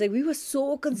standards. We were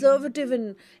so conservative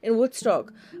in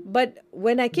Woodstock, but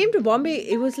when I came to Bombay,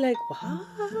 it was like,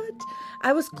 what?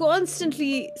 I was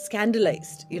constantly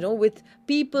scandalized, with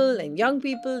people and young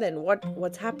people and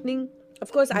what's happening.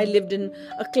 Of course, I lived in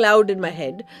a cloud in my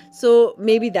head, so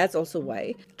maybe that's also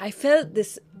why. I felt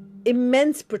this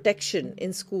immense protection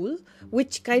in school,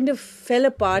 which kind of fell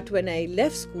apart when I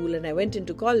left school and I went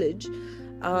into college.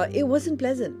 It wasn't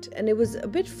pleasant and it was a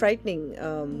bit frightening.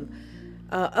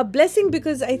 A blessing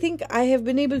because I think I have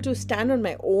been able to stand on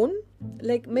my own,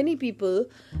 like many people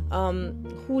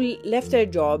who left their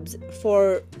jobs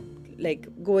for like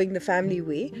going the family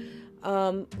way,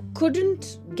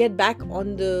 couldn't get back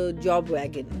on the job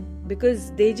wagon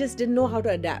because they just didn't know how to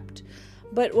adapt.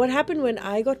 But what happened when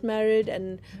I got married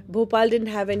and Bhopal didn't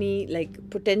have any like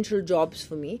potential jobs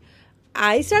for me,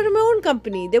 I started my own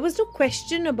company. There was no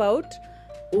question about,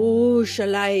 oh,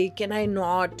 shall I, can I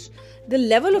not? The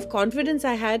level of confidence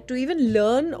I had to even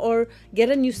learn or get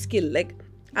a new skill. Like,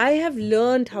 I have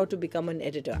learned how to become an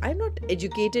editor. I'm not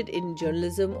educated in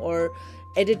journalism or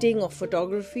editing or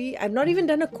photography. I've not even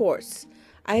done a course.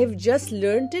 I have just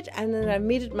learned it and then I've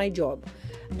made it my job.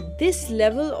 This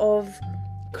level of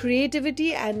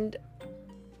creativity and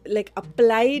like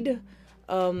applied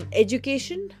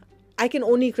education, I can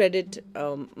only credit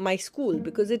my school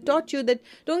because it taught you that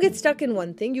don't get stuck in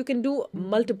one thing. You can do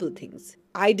multiple things.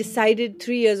 I decided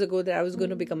 3 years ago that I was going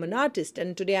to become an artist,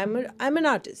 and today I'm an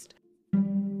artist.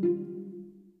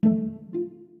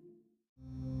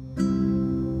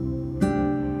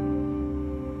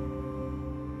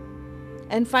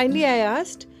 And finally, I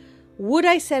asked, would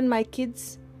I send my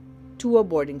kids to a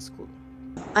boarding school?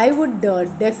 I would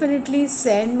definitely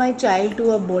send my child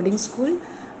to a boarding school,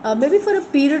 maybe for a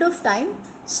period of time,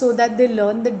 so that they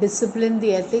learn the discipline,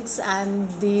 the ethics, and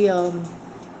the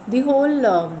whole,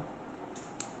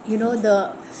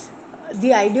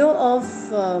 the idea of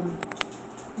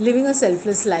living a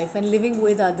selfless life and living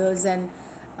with others and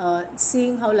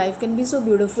seeing how life can be so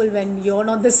beautiful when you're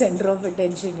not the center of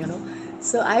attention.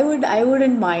 So I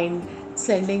wouldn't mind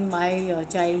sending my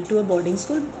child to a boarding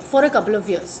school for a couple of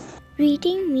years.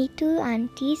 Reading Meetu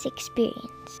Auntie's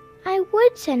experience. I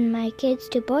would send my kids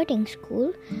to boarding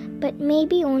school, but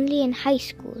maybe only in high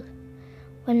school.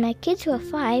 When my kids were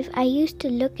 5, I used to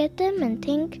look at them and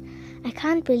think, I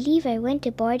can't believe I went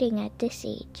to boarding at this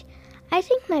age. I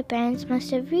think my parents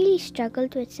must have really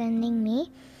struggled with sending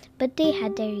me, but they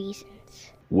had their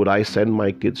reasons. Would I send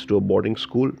my kids to a boarding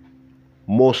school?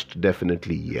 Most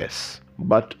definitely yes.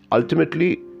 But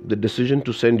ultimately, the decision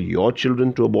to send your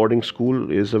children to a boarding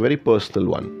school is a very personal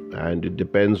one, and it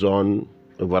depends on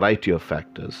a variety of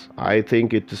factors. I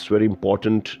think it is very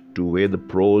important to weigh the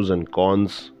pros and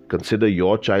cons, consider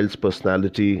your child's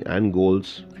personality and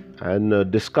goals,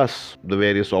 and discuss the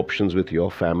various options with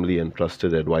your family and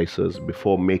trusted advisors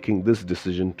before making this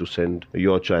decision to send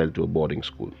your child to a boarding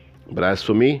school. But as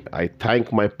for me, I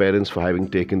thank my parents for having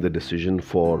taken the decision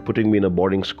for putting me in a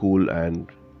boarding school, and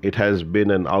it has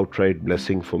been an outright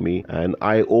blessing for me, and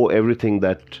I owe everything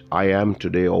that I am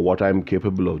today or what I'm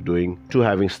capable of doing to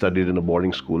having studied in a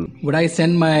boarding school. Would I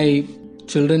send my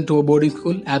children to a boarding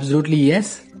school? Absolutely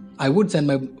yes. I would send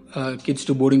my kids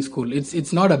to boarding school.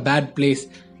 It's not a bad place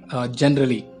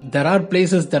generally. There are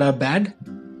places that are bad,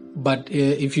 but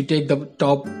if you take the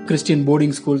top Christian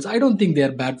boarding schools, I don't think they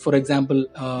are bad. For example,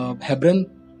 Hebron.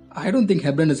 I don't think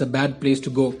Hebron is a bad place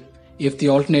to go. If the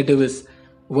alternative is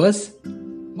worse,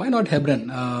 why not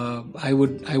Hebron? I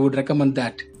would recommend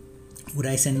that. Would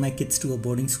I send my kids to a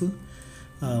boarding school?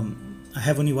 I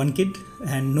have only one kid,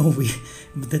 and no,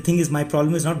 the thing is, my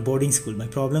problem is not boarding school. My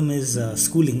problem is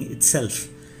schooling itself.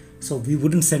 So we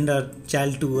wouldn't send our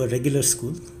child to a regular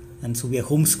school, and so we are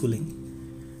homeschooling.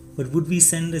 But would I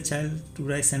send a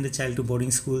child to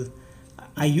boarding school?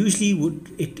 I usually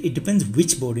would. It depends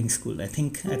which boarding school. I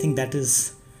think that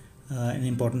is an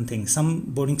important thing. Some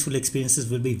boarding school experiences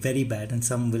will be very bad and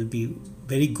some will be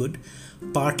very good.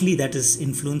 Partly that is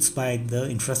influenced by the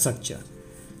infrastructure.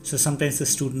 So sometimes the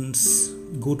students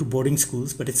go to boarding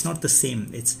schools, but it's not the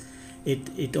same.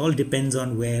 It all depends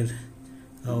on where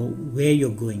you're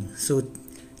going. So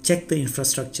check the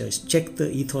infrastructure, check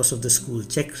the ethos of the school,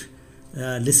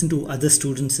 listen to other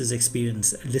students'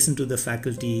 experience, listen to the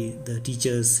faculty, the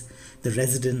teachers, the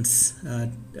residents,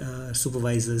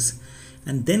 supervisors,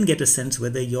 and then get a sense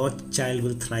whether your child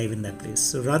will thrive in that place.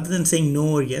 So rather than saying no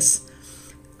or yes,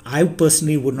 I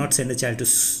personally would not send a child to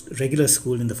regular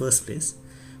school in the first place.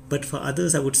 But for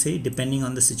others, I would say, depending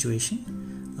on the situation,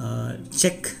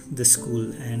 check the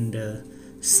school and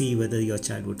see whether your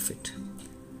child would fit.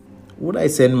 Would I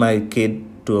send my kid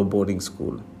to a boarding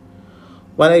school?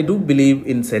 While I do believe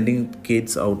in sending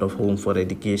kids out of home for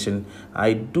education,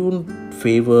 I don't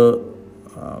favor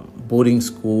boarding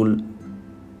school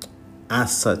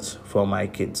as such for my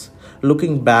kids.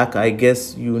 Looking back, I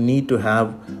guess you need to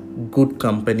have good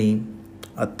company,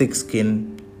 a thick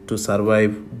skin to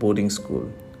survive boarding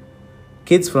school.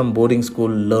 Kids from boarding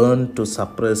school learn to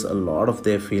suppress a lot of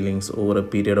their feelings over a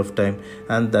period of time,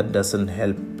 and that doesn't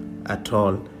help at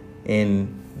all in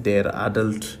their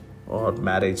adult or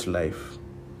marriage life.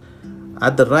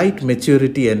 At the right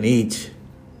maturity and age,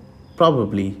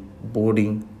 probably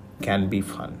boarding can be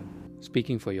fun.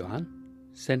 Speaking for Johaan,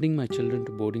 sending my children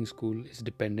to boarding school is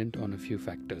dependent on a few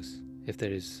factors. If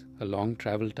there is a long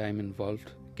travel time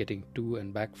involved getting to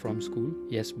and back from school,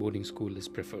 yes, boarding school is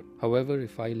preferred. However,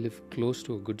 if I live close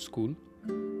to a good school,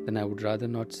 then I would rather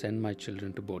not send my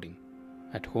children to boarding.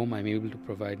 At home, I'm able to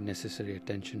provide necessary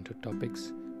attention to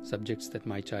topics, subjects that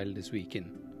my child is weak in.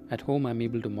 At home, I'm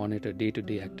able to monitor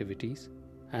day-to-day activities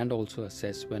and also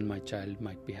assess when my child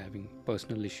might be having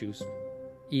personal issues,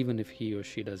 even if he or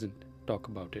she doesn't talk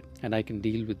about it, and I can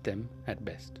deal with them at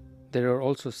best. There are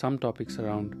also some topics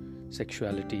around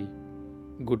sexuality,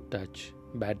 good touch,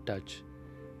 bad touch,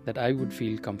 that I would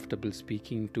feel comfortable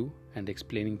speaking to and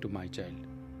explaining to my child.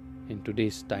 In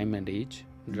today's time and age,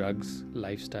 drugs,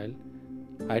 lifestyle,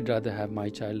 I'd rather have my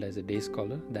child as a day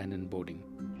scholar than in boarding.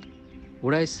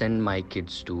 Would I send my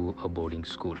kids to a boarding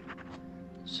school?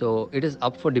 So it is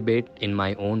up for debate in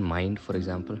my own mind, for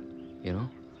example.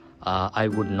 I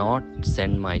would not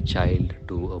send my child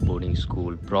to a boarding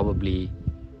school probably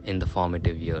in the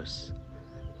formative years.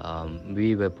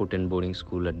 We were put in boarding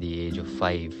school at the age of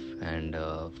 5, and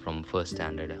from first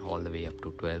standard all the way up to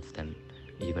 12th and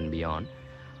even beyond.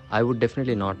 I would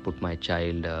definitely not put my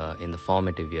child in the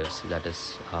formative years, that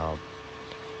is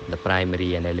the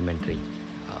primary and elementary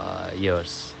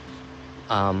years.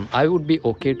 I would be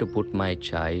okay to put my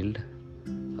child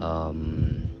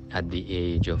at the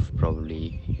age of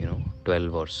probably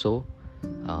 12 or so.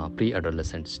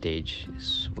 Pre-adolescent stage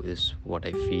is what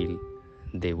I feel.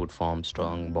 They would form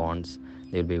strong bonds.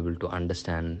 They'll be able to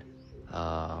understand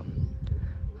a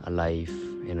life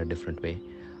in a different way.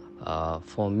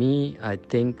 For me, I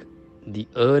think the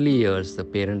early years, the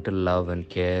parental love and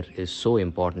care is so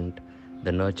important.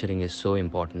 The nurturing is so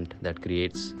important, that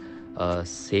creates a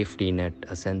safety net,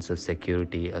 a sense of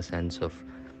security, a sense of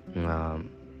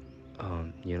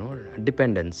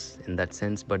dependence in that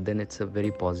sense, but then it's a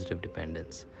very positive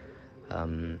dependence.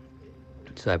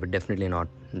 So I would definitely not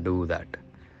do that.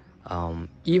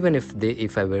 Even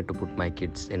if I were to put my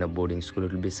kids in a boarding school,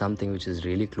 it will be something which is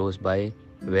really close by,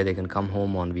 where they can come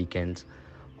home on weekends,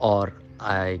 or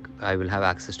I will have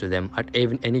access to them at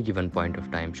any given point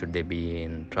of time. Should they be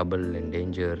in trouble, in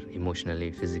danger,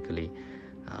 emotionally, physically,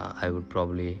 I would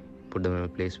probably put them in a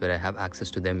place where I have access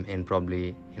to them in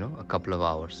probably a couple of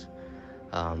hours,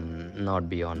 not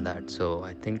beyond that. So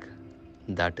I think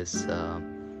that is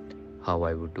how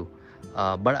I would do.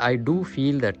 But I do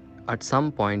feel that at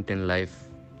some point in life,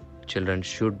 children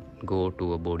should go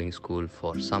to a boarding school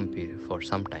for some period, for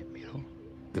some time,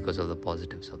 because of the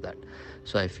positives of that.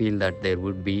 So I feel that there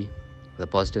would be the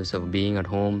positives of being at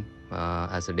home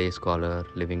as a day scholar,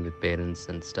 living with parents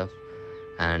and stuff,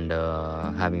 and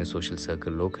having a social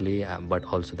circle locally, but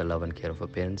also the love and care of our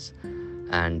parents.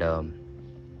 And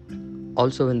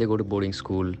also when they go to boarding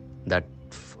school, that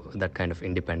kind of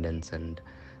independence and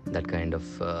that kind of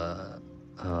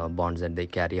bonds that they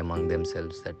carry among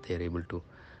themselves, that they're able to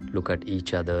look at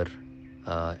each other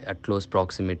at close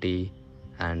proximity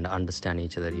and understand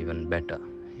each other even better.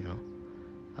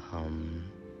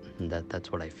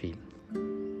 That's what I feel.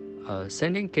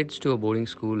 Sending kids to a boarding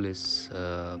school is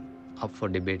up for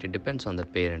debate. It depends on the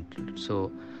parent.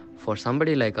 So for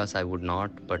somebody like us, I would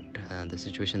not, but the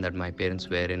situation that my parents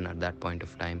were in at that point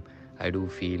of time, I do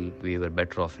feel we were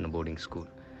better off in a boarding school.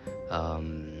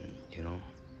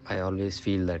 I always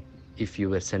feel that if you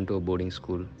were sent to a boarding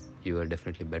school, you were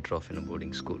definitely better off in a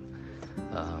boarding school.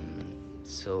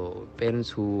 So parents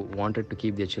who wanted to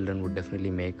keep their children would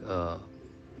definitely make a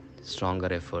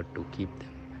stronger effort to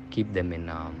keep them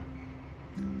in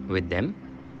with them.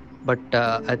 But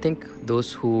I think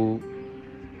those who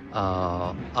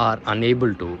are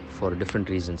unable to, for different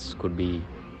reasons, could be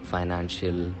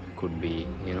financial, could be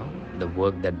the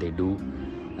work that they do,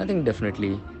 I think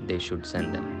definitely they should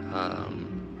send them.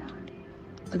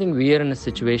 I think we are in a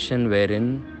situation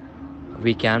wherein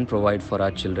we can provide for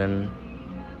our children,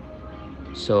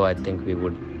 so I think we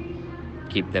would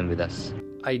keep them with us.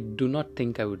 I do not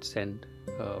think I would send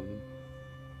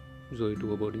Zoe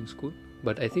to a boarding school,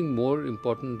 but I think more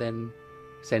important than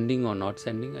sending or not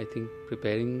sending, I think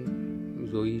preparing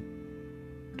Zoe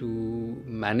to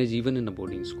manage even in a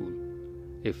boarding school,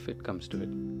 if it comes to it.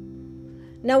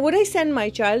 Now, would I send my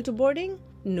child to boarding?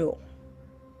 No.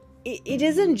 It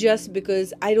isn't just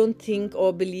because I don't think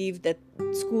or believe that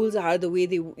schools are the way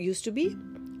they used to be,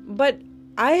 but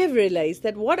I have realized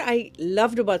that what I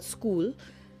loved about school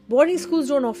Boarding schools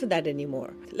don't offer that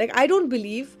anymore. Like, I don't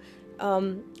believe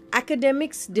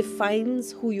academics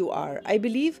defines who you are. I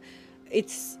believe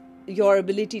it's your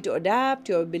ability to adapt,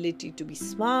 your ability to be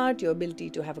smart, your ability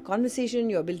to have a conversation,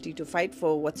 your ability to fight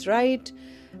for what's right.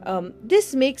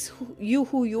 This makes you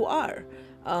who you are.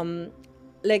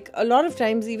 Like, a lot of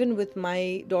times, even with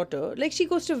my daughter, like, she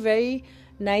goes to a very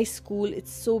nice school.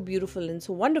 It's so beautiful and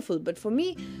so wonderful. But for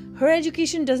me, her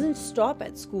education doesn't stop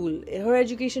at school. Her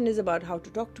education is about how to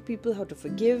talk to people, how to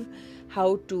forgive,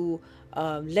 how to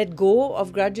let go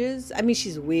of grudges. I mean,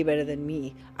 she's way better than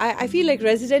me. I feel like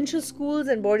residential schools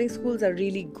and boarding schools are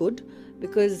really good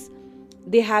because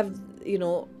they have,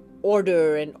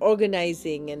 order and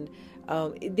organizing, and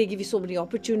they give you so many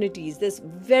opportunities. There's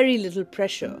very little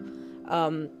pressure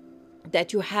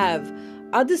that you have.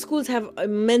 Other schools have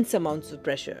immense amounts of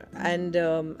pressure, and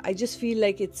I just feel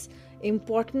like it's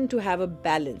important to have a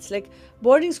balance. Like,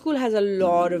 boarding school has a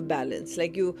lot of balance,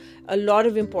 a lot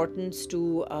of importance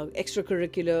to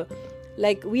extracurricular.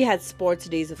 Like, we had sports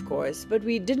days, of course, but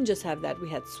we didn't just have that. We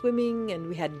had swimming, and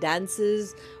we had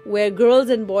dances where girls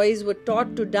and boys were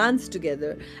taught to dance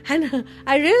together. And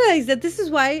I realized that this is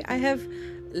why I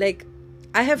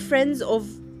have friends of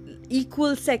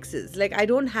equal sexes. Like, I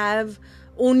don't have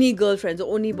only girlfriends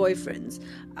or only boyfriends.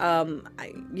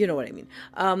 You know what I mean.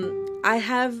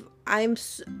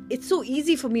 It's so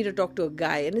easy for me to talk to a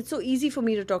guy, and it's so easy for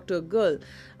me to talk to a girl,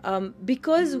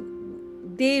 because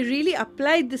they really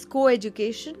applied this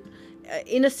co-education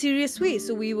in a serious way.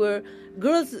 So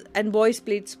girls and boys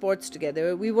played sports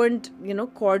together. We weren't,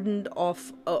 cordoned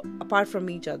off apart from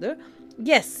each other.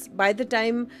 Yes, by the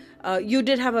time you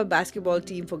did have a basketball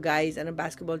team for guys and a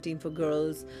basketball team for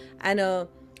girls, and a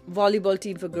volleyball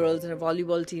team for girls and a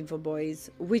volleyball team for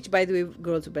boys, which, by the way,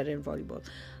 girls were better in volleyball.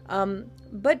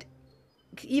 But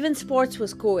even sports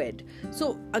was co-ed.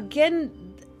 So again,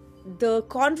 the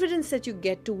confidence that you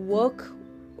get to work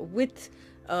with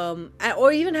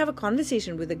or even have a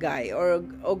conversation with a guy or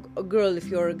a girl, if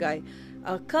you're a guy,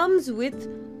 comes with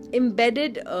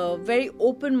embedded, very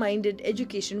open-minded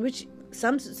education, which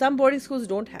some boarding schools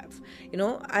don't have.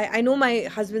 I know my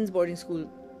husband's boarding school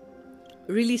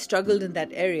really struggled in that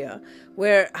area,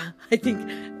 where I think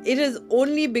it is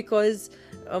only because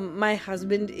my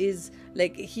husband is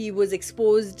he was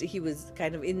exposed, he was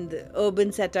kind of in the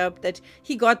urban setup, that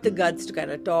he got the guts to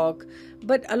kind of talk.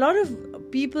 But a lot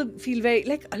of people feel very,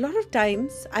 a lot of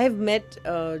times I have met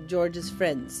George's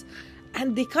friends,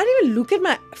 and they can't even look at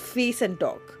my face and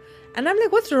talk. And I'm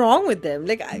like, what's wrong with them?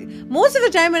 Most of the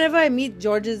time, whenever I meet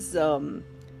George's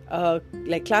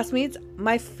classmates,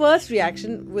 my first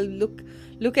reaction will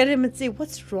look at him and say,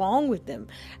 what's wrong with them?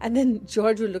 And then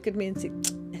George will look at me and say,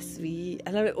 SV.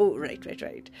 And I'm like, oh, right.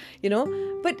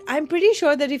 But I'm pretty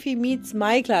sure that if he meets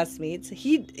my classmates,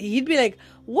 he'd be like,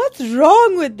 what's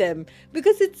wrong with them?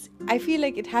 Because I feel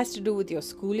like it has to do with your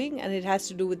schooling, and it has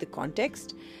to do with the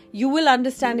context. You will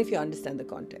understand if you understand the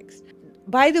context.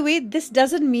 By the way, this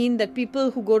doesn't mean that people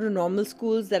who go to normal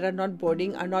schools that are not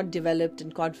boarding are not developed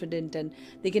and confident and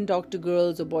they can talk to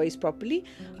girls or boys properly.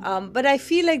 But I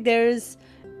feel like there's,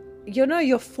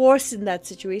 you're forced in that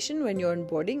situation when you're in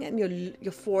boarding, and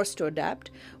you're forced to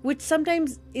adapt, which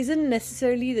sometimes isn't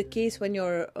necessarily the case when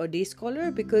you're a day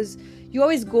scholar, because you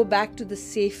always go back to the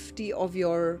safety of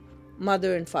your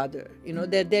mother and father.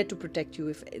 They're there to protect you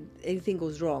if anything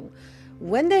goes wrong.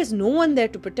 When there's no one there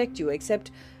to protect you except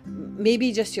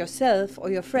maybe just yourself or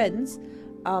your friends,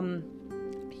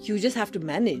 you just have to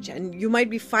manage. And you might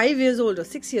be 5 years old or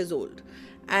 6 years old,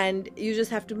 and you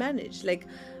just have to manage.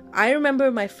 I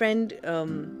remember my friend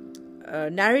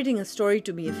narrating a story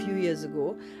to me a few years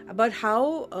ago about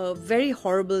how a very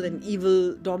horrible and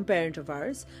evil dom parent of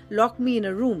ours locked me in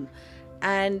a room.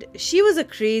 And she was a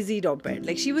crazy dom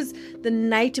parent. She was the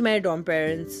nightmare dom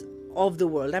parents of the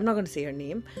world. I'm not going to say her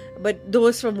name, but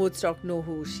those from Woodstock know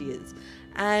who she is.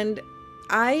 And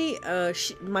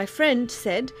my friend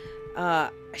said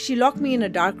she locked me in a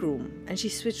dark room and she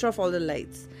switched off all the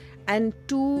lights. And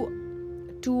to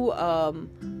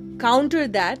counter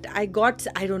that, I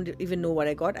don't even know what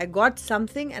I got. I got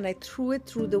something and I threw it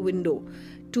through the window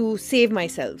to save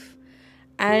myself.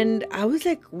 And I was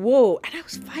like, whoa. And I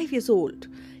was 5 years old.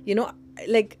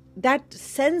 That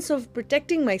sense of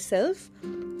protecting myself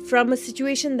from a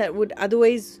situation that would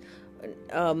otherwise,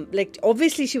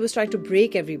 obviously she was trying to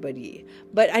break everybody,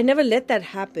 but I never let that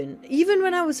happen, even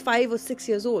when I was 5 or 6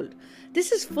 years old.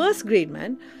 This is first grade,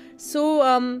 man.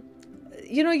 So,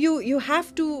 you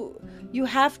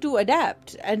have to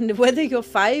adapt. And whether you're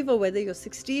 5 or whether you're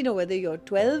 16 or whether you're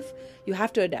 12, you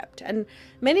have to adapt. And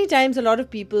many times a lot of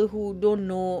people who don't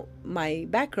know my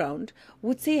background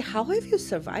would say, how have you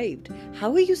survived?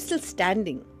 How are you still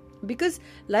standing? because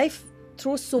life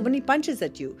throws so many punches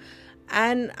at you.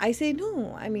 And I say,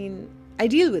 no, I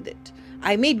deal with it.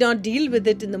 I may not deal with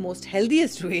it in the most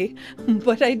healthiest way,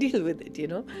 but I deal with it,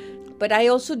 But I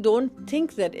also don't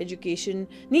think that education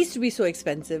needs to be so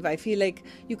expensive. I feel like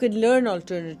you can learn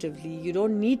alternatively. You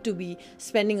don't need to be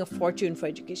spending a fortune for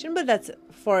education, but that's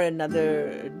for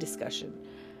another discussion.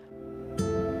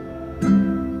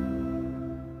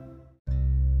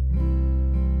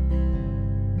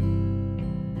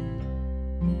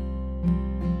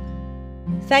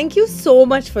 Thank you so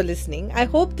much for listening. I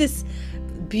hope this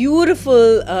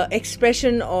beautiful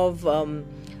expression of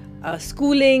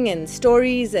schooling and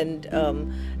stories and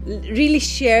really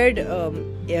shared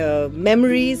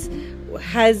memories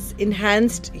has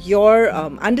enhanced your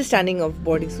understanding of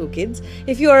boarding school kids.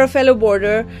 If you are a fellow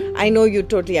boarder, I know you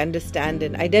totally understand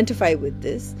and identify with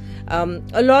this.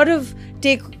 A lot of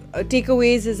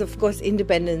takeaways is, of course,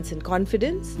 independence and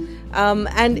confidence.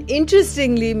 And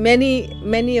interestingly,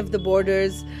 many of the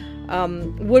boarders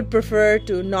would prefer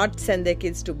to not send their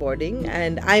kids to boarding,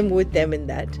 and I'm with them in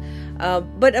that.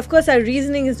 But of course, our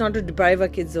reasoning is not to deprive our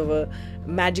kids of a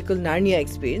magical Narnia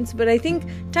experience. But I think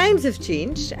times have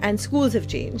changed and schools have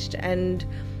changed. And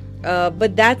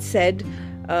but that said,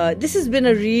 this has been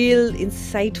a real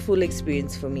insightful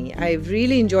experience for me. I've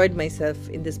really enjoyed myself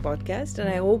in this podcast, and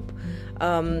I hope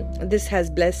this has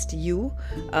blessed you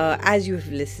as you have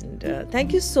listened.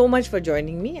 Thank you so much for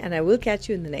joining me, and I will catch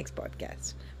you in the next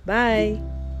podcast. Bye.